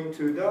going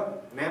to the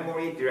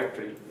memory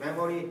directory,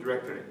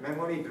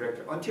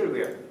 until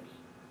where?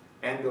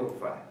 End of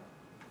file.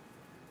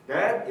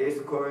 That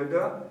is called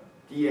the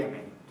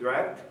DMA,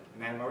 direct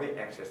memory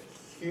access.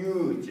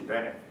 Huge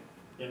benefit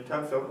in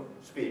terms of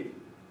speed.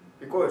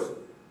 Because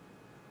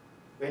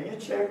when you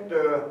check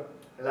the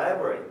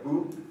library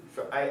book,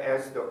 so I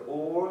asked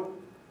all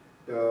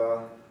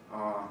the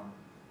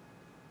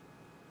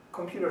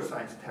computer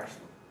science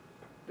textbook,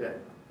 then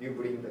you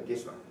bring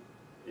this one.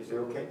 Is it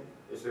okay?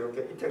 Is it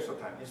okay? It takes some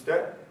time.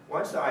 Instead,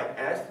 once I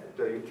asked,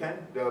 you can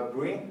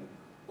bring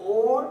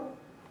all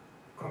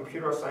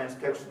computer science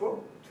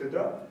textbook to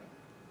the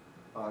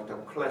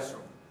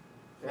classroom.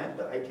 Then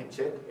I can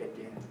check at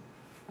the end.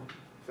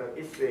 So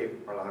it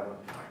saves a lot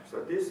of time.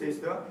 So this is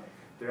the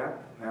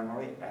direct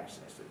memory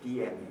access, the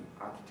DMA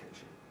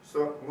architecture.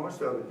 So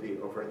most of the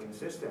operating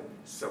system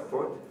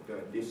support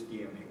this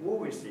DMA. We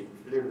will see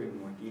a little bit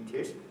more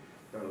details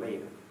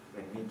later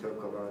when we talk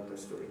about the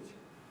storage.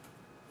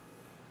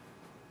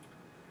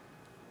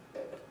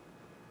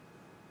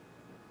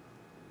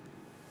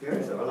 There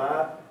is a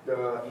lot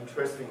of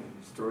interesting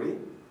story,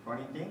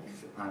 funny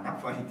things, not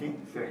funny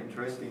things,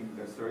 interesting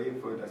the story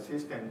for the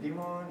system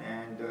daemon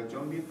and the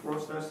zombie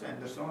process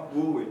and so on.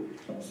 We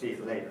will see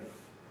it later.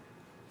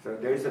 So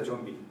there is a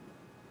zombie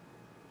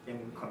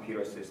in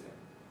computer system.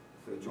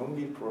 So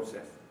zombie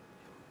process.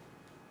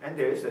 And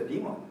there is a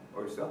daemon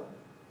also,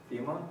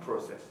 daemon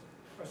process.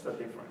 What's the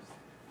difference?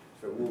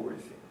 So we will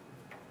see.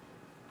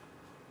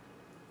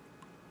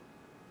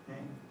 Okay.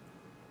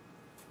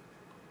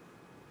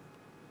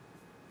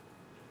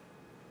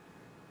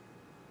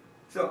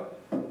 So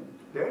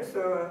there's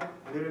a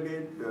little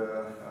bit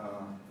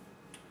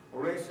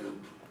always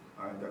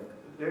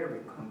a little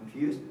bit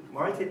confused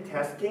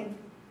multitasking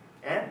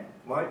and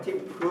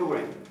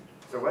multi-programming.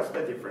 So what's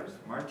the difference?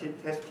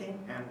 Multitasking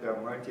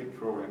and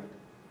multi-programming.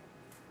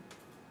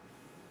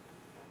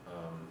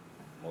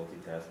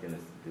 Multitasking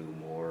is to do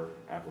more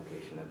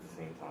application at the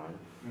same time.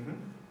 Mm-hmm.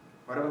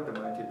 What about the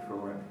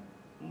multi-programming?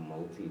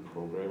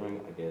 Multi-programming,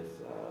 I guess,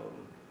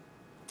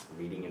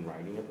 reading and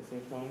writing at the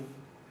same time.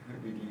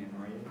 Reading and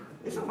writing.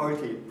 It's a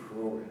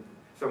multi-program.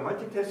 So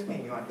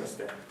multitasking, you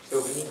understand.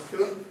 So we need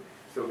to.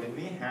 So when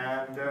we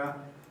have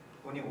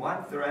only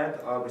one thread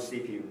of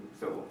CPU,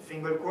 so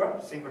single core,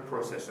 single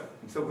processor.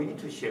 So we need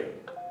to share,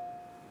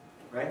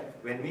 right?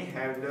 When we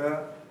have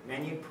the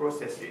many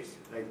processes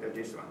like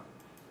this one.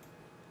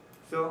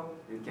 So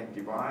you can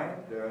divide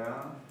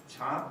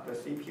chop the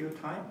CPU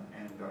time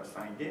and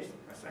assign this,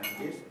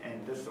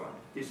 and so on.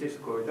 This is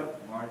called the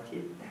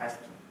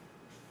multitasking.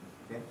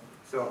 Okay?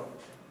 So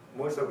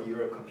most of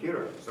your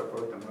computers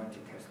support the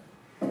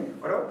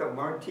multitasking. What about the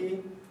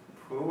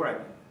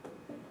multi-programming?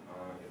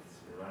 It's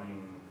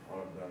running all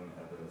of them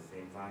at the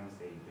same time,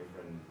 say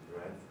different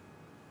threads.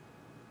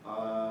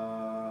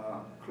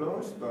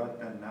 Close,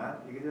 but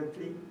not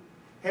exactly.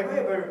 Have you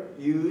ever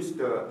used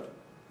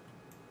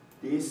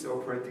this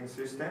operating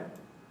system,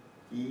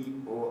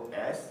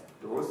 DOS,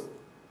 DOS?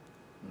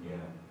 Yeah.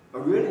 Oh,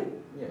 really?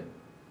 Yeah.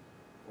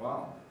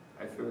 Wow.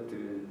 I thought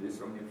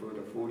this only for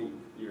the 40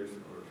 years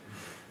old.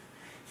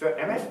 So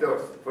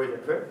MS-DOS, for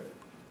example,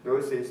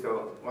 DOS is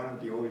one of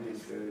the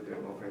oldest the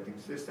operating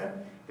system.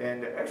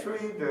 And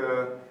actually,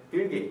 the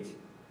Bill Gates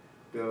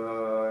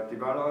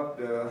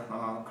developed,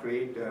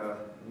 create the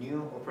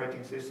new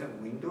operating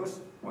system, Windows,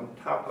 on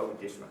top of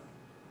this one.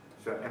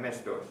 So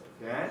MS-DOS.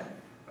 Then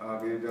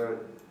with the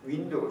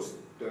Windows,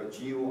 the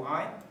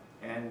GUI,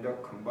 and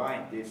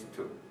combine these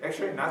two.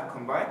 Actually, not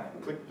combine,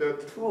 put the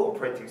two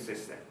operating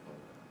systems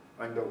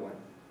under one,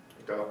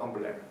 the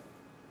umbrella.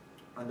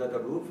 Under the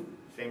roof,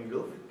 same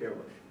roof, there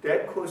was.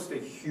 That caused a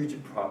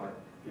huge problem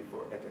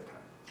before at the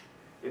time.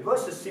 It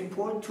was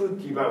simple to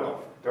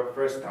develop the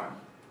first time,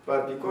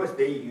 but because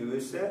they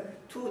use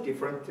two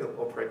different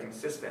operating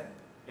systems,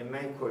 it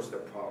may cause the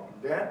problem.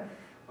 Then,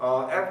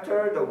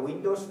 after the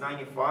Windows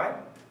 95,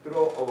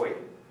 throw away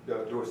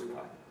those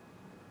part.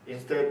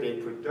 Instead, they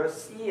put the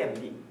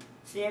CMD.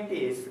 CMD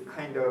is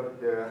kind of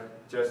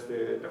just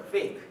the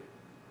fake,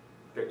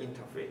 the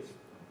interface,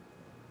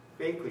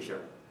 fake shell.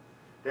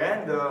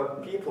 Then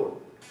the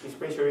people,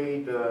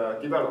 especially the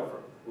developer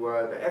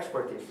or the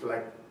expertise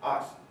like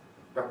us,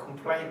 they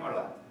complain a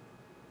lot.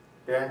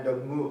 Then the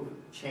move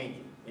change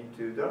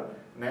into the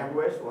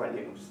macOS or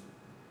Linux.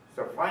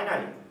 So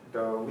finally,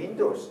 the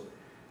Windows,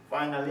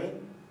 finally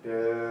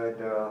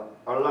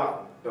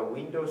allow the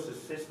Windows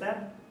system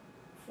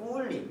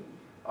fully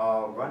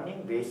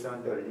running based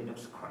on the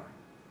Linux kernel.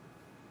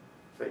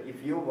 So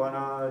if you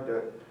wanna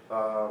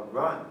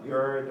run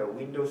the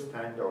Windows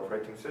 10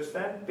 operating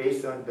system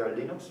based on the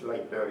Linux,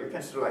 like you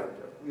can select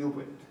the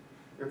Ubuntu,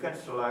 you can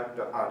select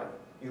the other,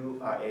 you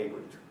are able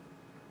to.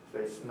 So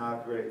it's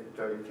not very,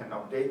 you can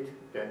update.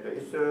 Then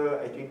it's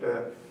I think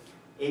the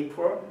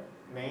April,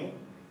 May,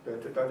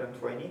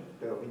 2020,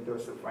 the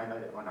Windows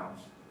finally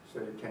announced. So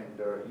you can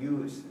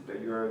use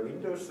your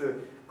Windows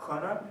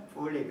kernel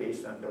fully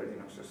based on the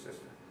Linux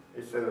system.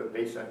 It's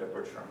based on the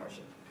virtual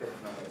machine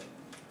technology.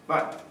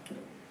 But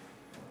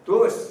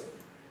those,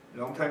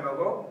 long time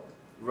ago,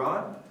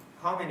 run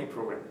how many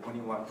programs?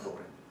 Only one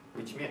program.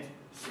 Which means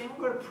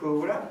single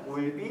program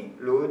will be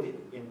loaded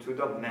into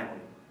the memory.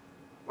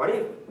 What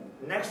if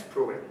next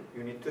program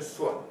you need to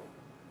swap,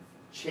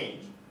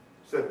 change?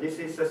 So this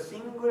is a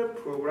single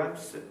program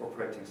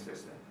operating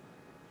system.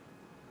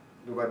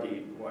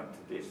 Nobody wants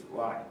this.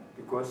 Why?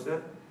 Because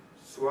the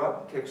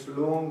swap takes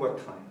longer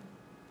time.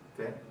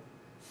 Okay?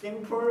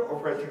 Simple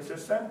operating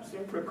system,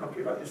 simple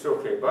computer is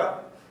okay,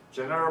 but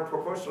general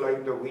purpose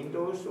like the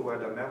Windows or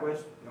the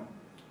macOS, no.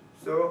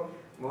 So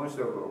most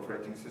of the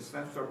operating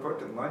systems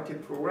support a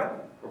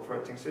multi-program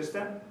operating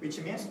system, which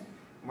means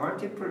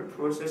multiple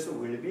processes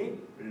will be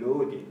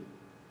loaded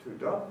to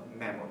the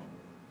memory.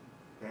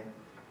 Okay?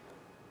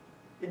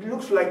 It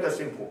looks like the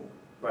simple,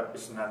 but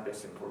it's not that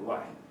simple.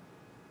 Why?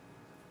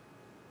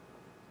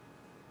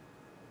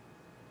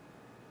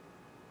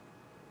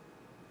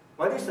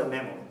 What is a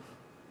memory?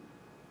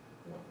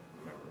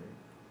 Memory.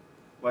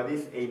 What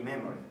is a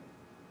memory?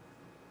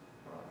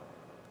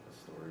 A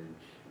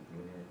storage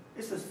unit.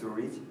 It's a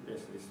storage,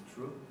 yes, it's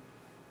true.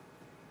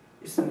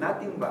 It's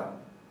nothing but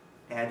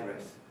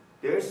address.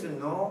 There's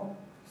no,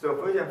 so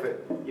for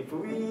example, if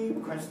we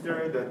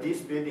consider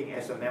this building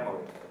as a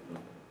memory,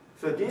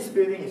 so this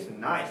building is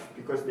nice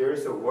because there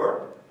is a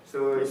wall,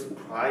 so it's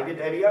private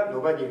area,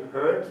 nobody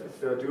heard,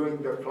 so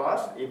during the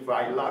class, if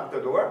I lock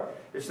the door,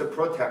 it's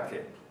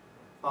protected.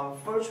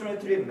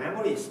 Unfortunately,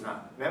 memory is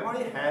not.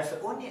 Memory has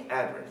only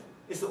address.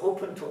 It's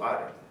open to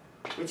others,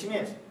 which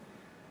means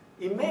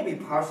it may be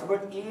possible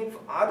if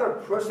other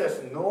process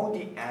know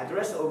the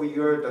address of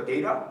the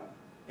data,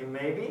 it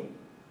may be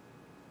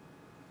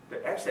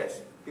the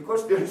access,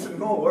 because there is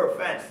no wall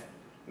fence,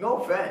 no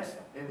fence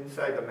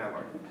inside the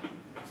memory.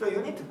 So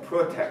you need to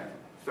protect.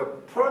 So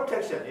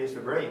protection is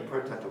very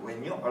important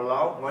when you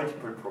allow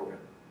multiple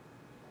programs.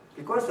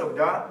 Because of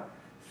that,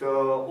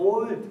 so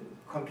old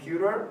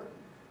computer,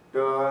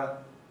 the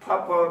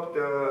pop up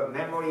the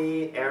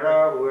memory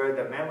error or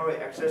the memory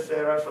access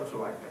error, something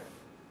like that.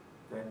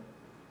 Okay?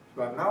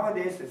 But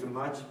nowadays it's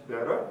much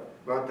better,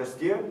 but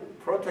still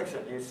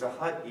protection is a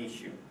hot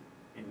issue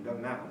in the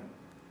memory.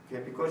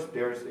 Okay? Because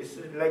it's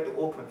like the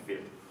open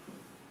field.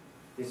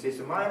 This is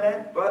my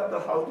land, but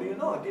how do you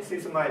know this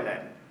is my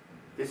land?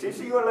 This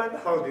is your land,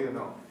 how do you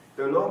know?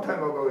 The long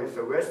time ago it's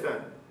a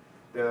Western.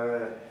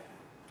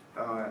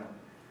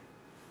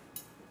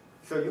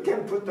 So you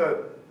can put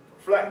the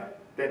flag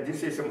that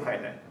this is my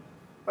land.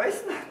 But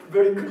it's not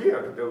very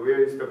clear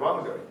where is the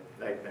boundary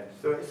like that.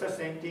 So it's the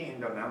same thing in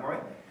the memory,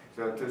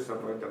 so to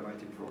support the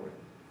multi-program.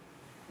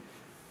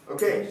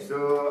 Okay,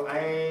 so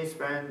I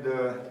spend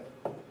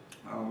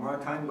more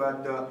time,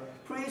 but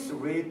please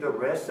read the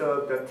rest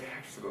of the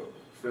textbook.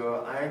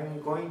 So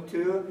I'm going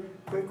to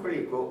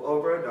quickly go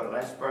over the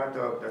last part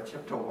of the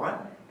chapter 1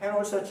 and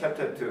also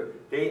chapter 2.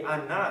 They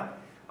are not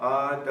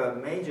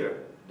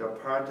the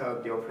part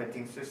of the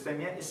operating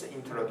system yet. It's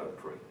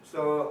introductory.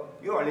 So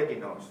you already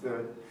know.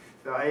 So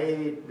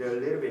I a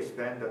little bit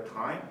spend the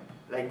time,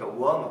 like the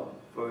warm-up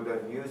for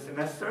the new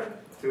semester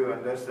to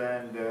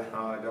understand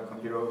the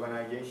computer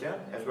organization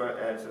as well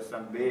as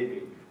some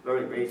very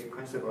basic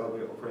concept of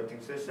the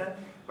operating system.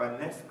 But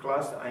next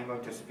class I'm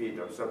going to speed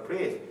up. So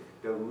please,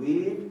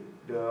 read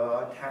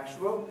the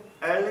textbook,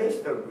 at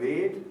least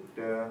read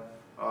the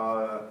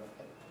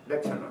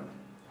lecture note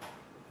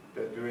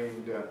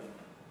during the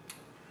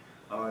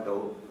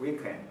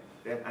weekend.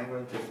 Then I'm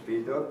going to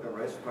speed up the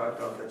rest part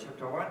of the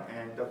chapter 1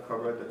 and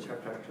cover the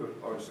chapter 2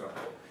 also.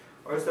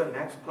 Also,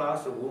 next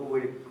class we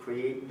will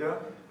create the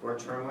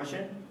virtual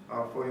machine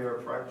for your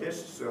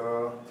practice,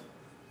 so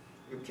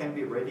you can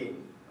be ready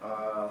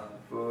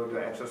for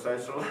the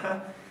exercise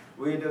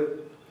with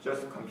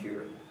just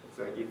computer.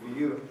 So if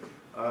you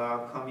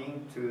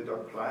coming to the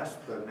class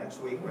the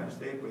next week,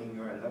 Wednesday, bring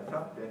your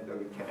laptop, then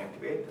we can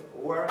activate.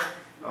 Or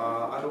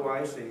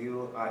otherwise,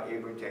 you are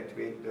able to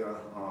activate the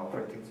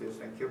operating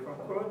system coupon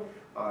code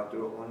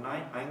through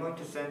online. I'm going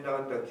to send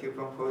out the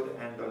coupon code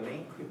and the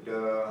link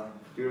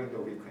during the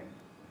weekend.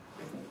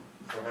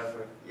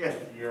 Professor, yes.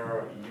 If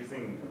you're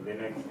using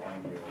Linux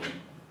on your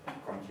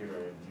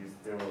computer,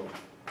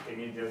 can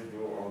you just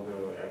do all the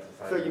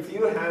exercises? So if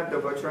you have the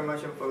virtual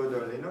machine for the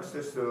Linux,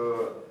 it's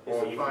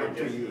fine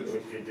to use.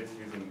 If you're just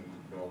using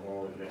the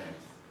whole Linux.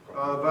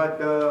 But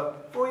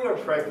for your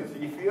practice,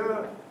 if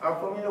you are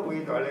familiar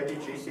with already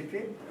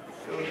GCP,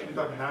 so you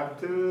don't have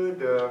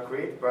to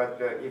create, but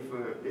if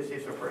this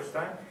is the first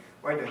time,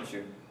 why don't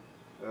you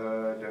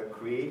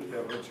create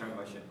the virtual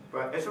machine?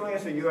 But as long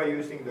as you are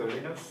using the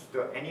Linux,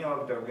 any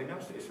of the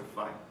Linux is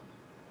fine.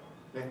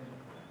 Okay.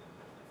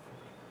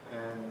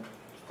 And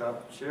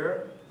stop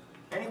share.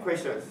 Any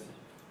questions?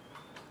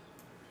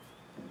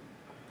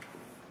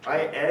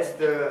 I asked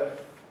the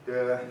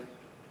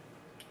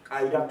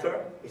eye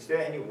doctor, is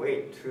there any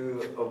way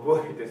to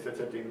avoid such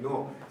a thing?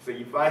 No. So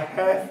if I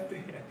have the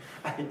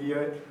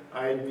idea,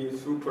 I'd be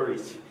super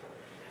rich.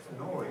 So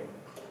no way.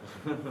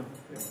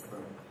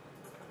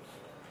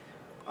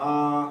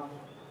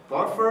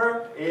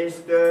 Buffer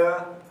is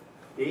the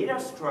data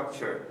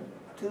structure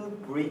to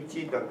bridge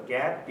the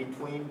gap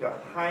between the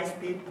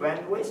high-speed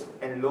bandwidth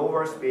and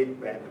lower-speed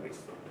bandwidth.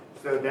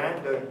 So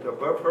then the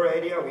buffer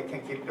area, we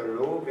can keep the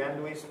low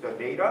bandwidth, the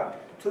data,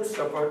 to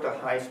support the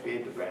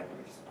high-speed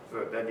bandwidth.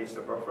 So that is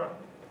the buffer.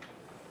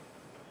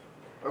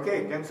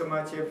 Okay, thanks so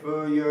much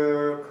for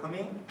your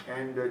coming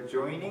and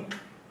joining.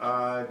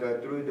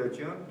 Through the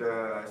June,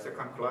 the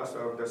second class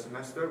of the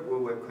semester, we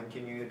will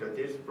continue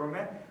this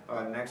format.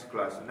 Next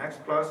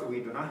class, we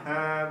do not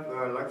have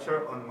a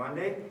lecture on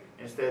Monday.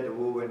 Instead,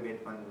 we will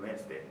meet on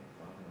Wednesday.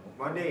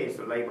 Monday is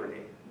Labor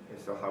Day.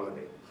 It's a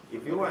holiday.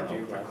 If you want,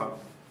 you can come.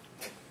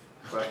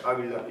 But I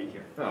will not be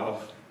here.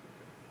 Oh.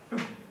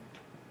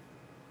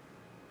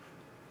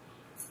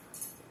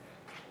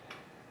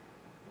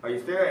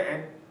 Is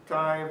there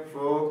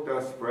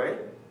anti-fog spray?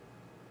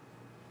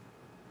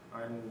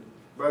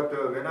 But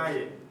when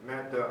I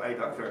met the eye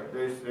doctor,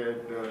 they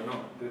said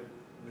no.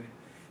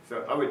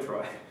 So I will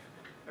try.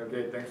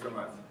 Okay, thanks so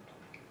much.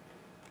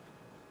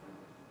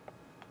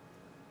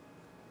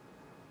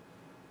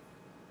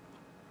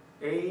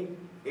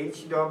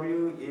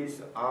 HW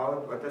is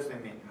out. What does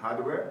that mean?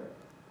 Hardware?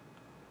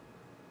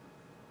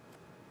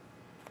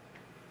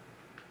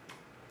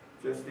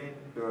 Justin,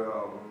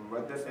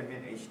 what does that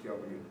mean,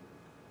 HW?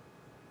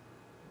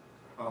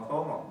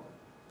 Homework.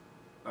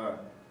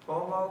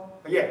 Homework.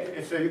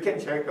 Yeah, so you can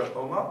check the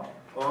homework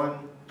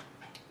on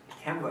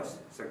Canvas.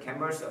 So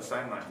Canvas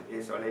assignment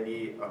is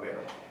already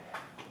available.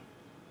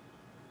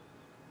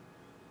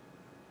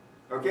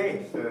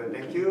 Okay, so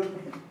thank you.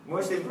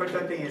 Most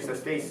important thing is to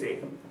stay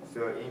safe.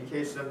 So in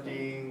case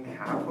something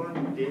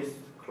happens, this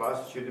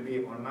class should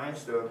be online,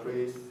 so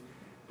please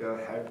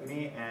help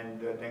me,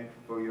 and thank you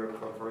for your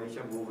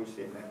cooperation. We will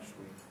see you next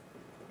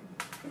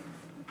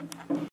week.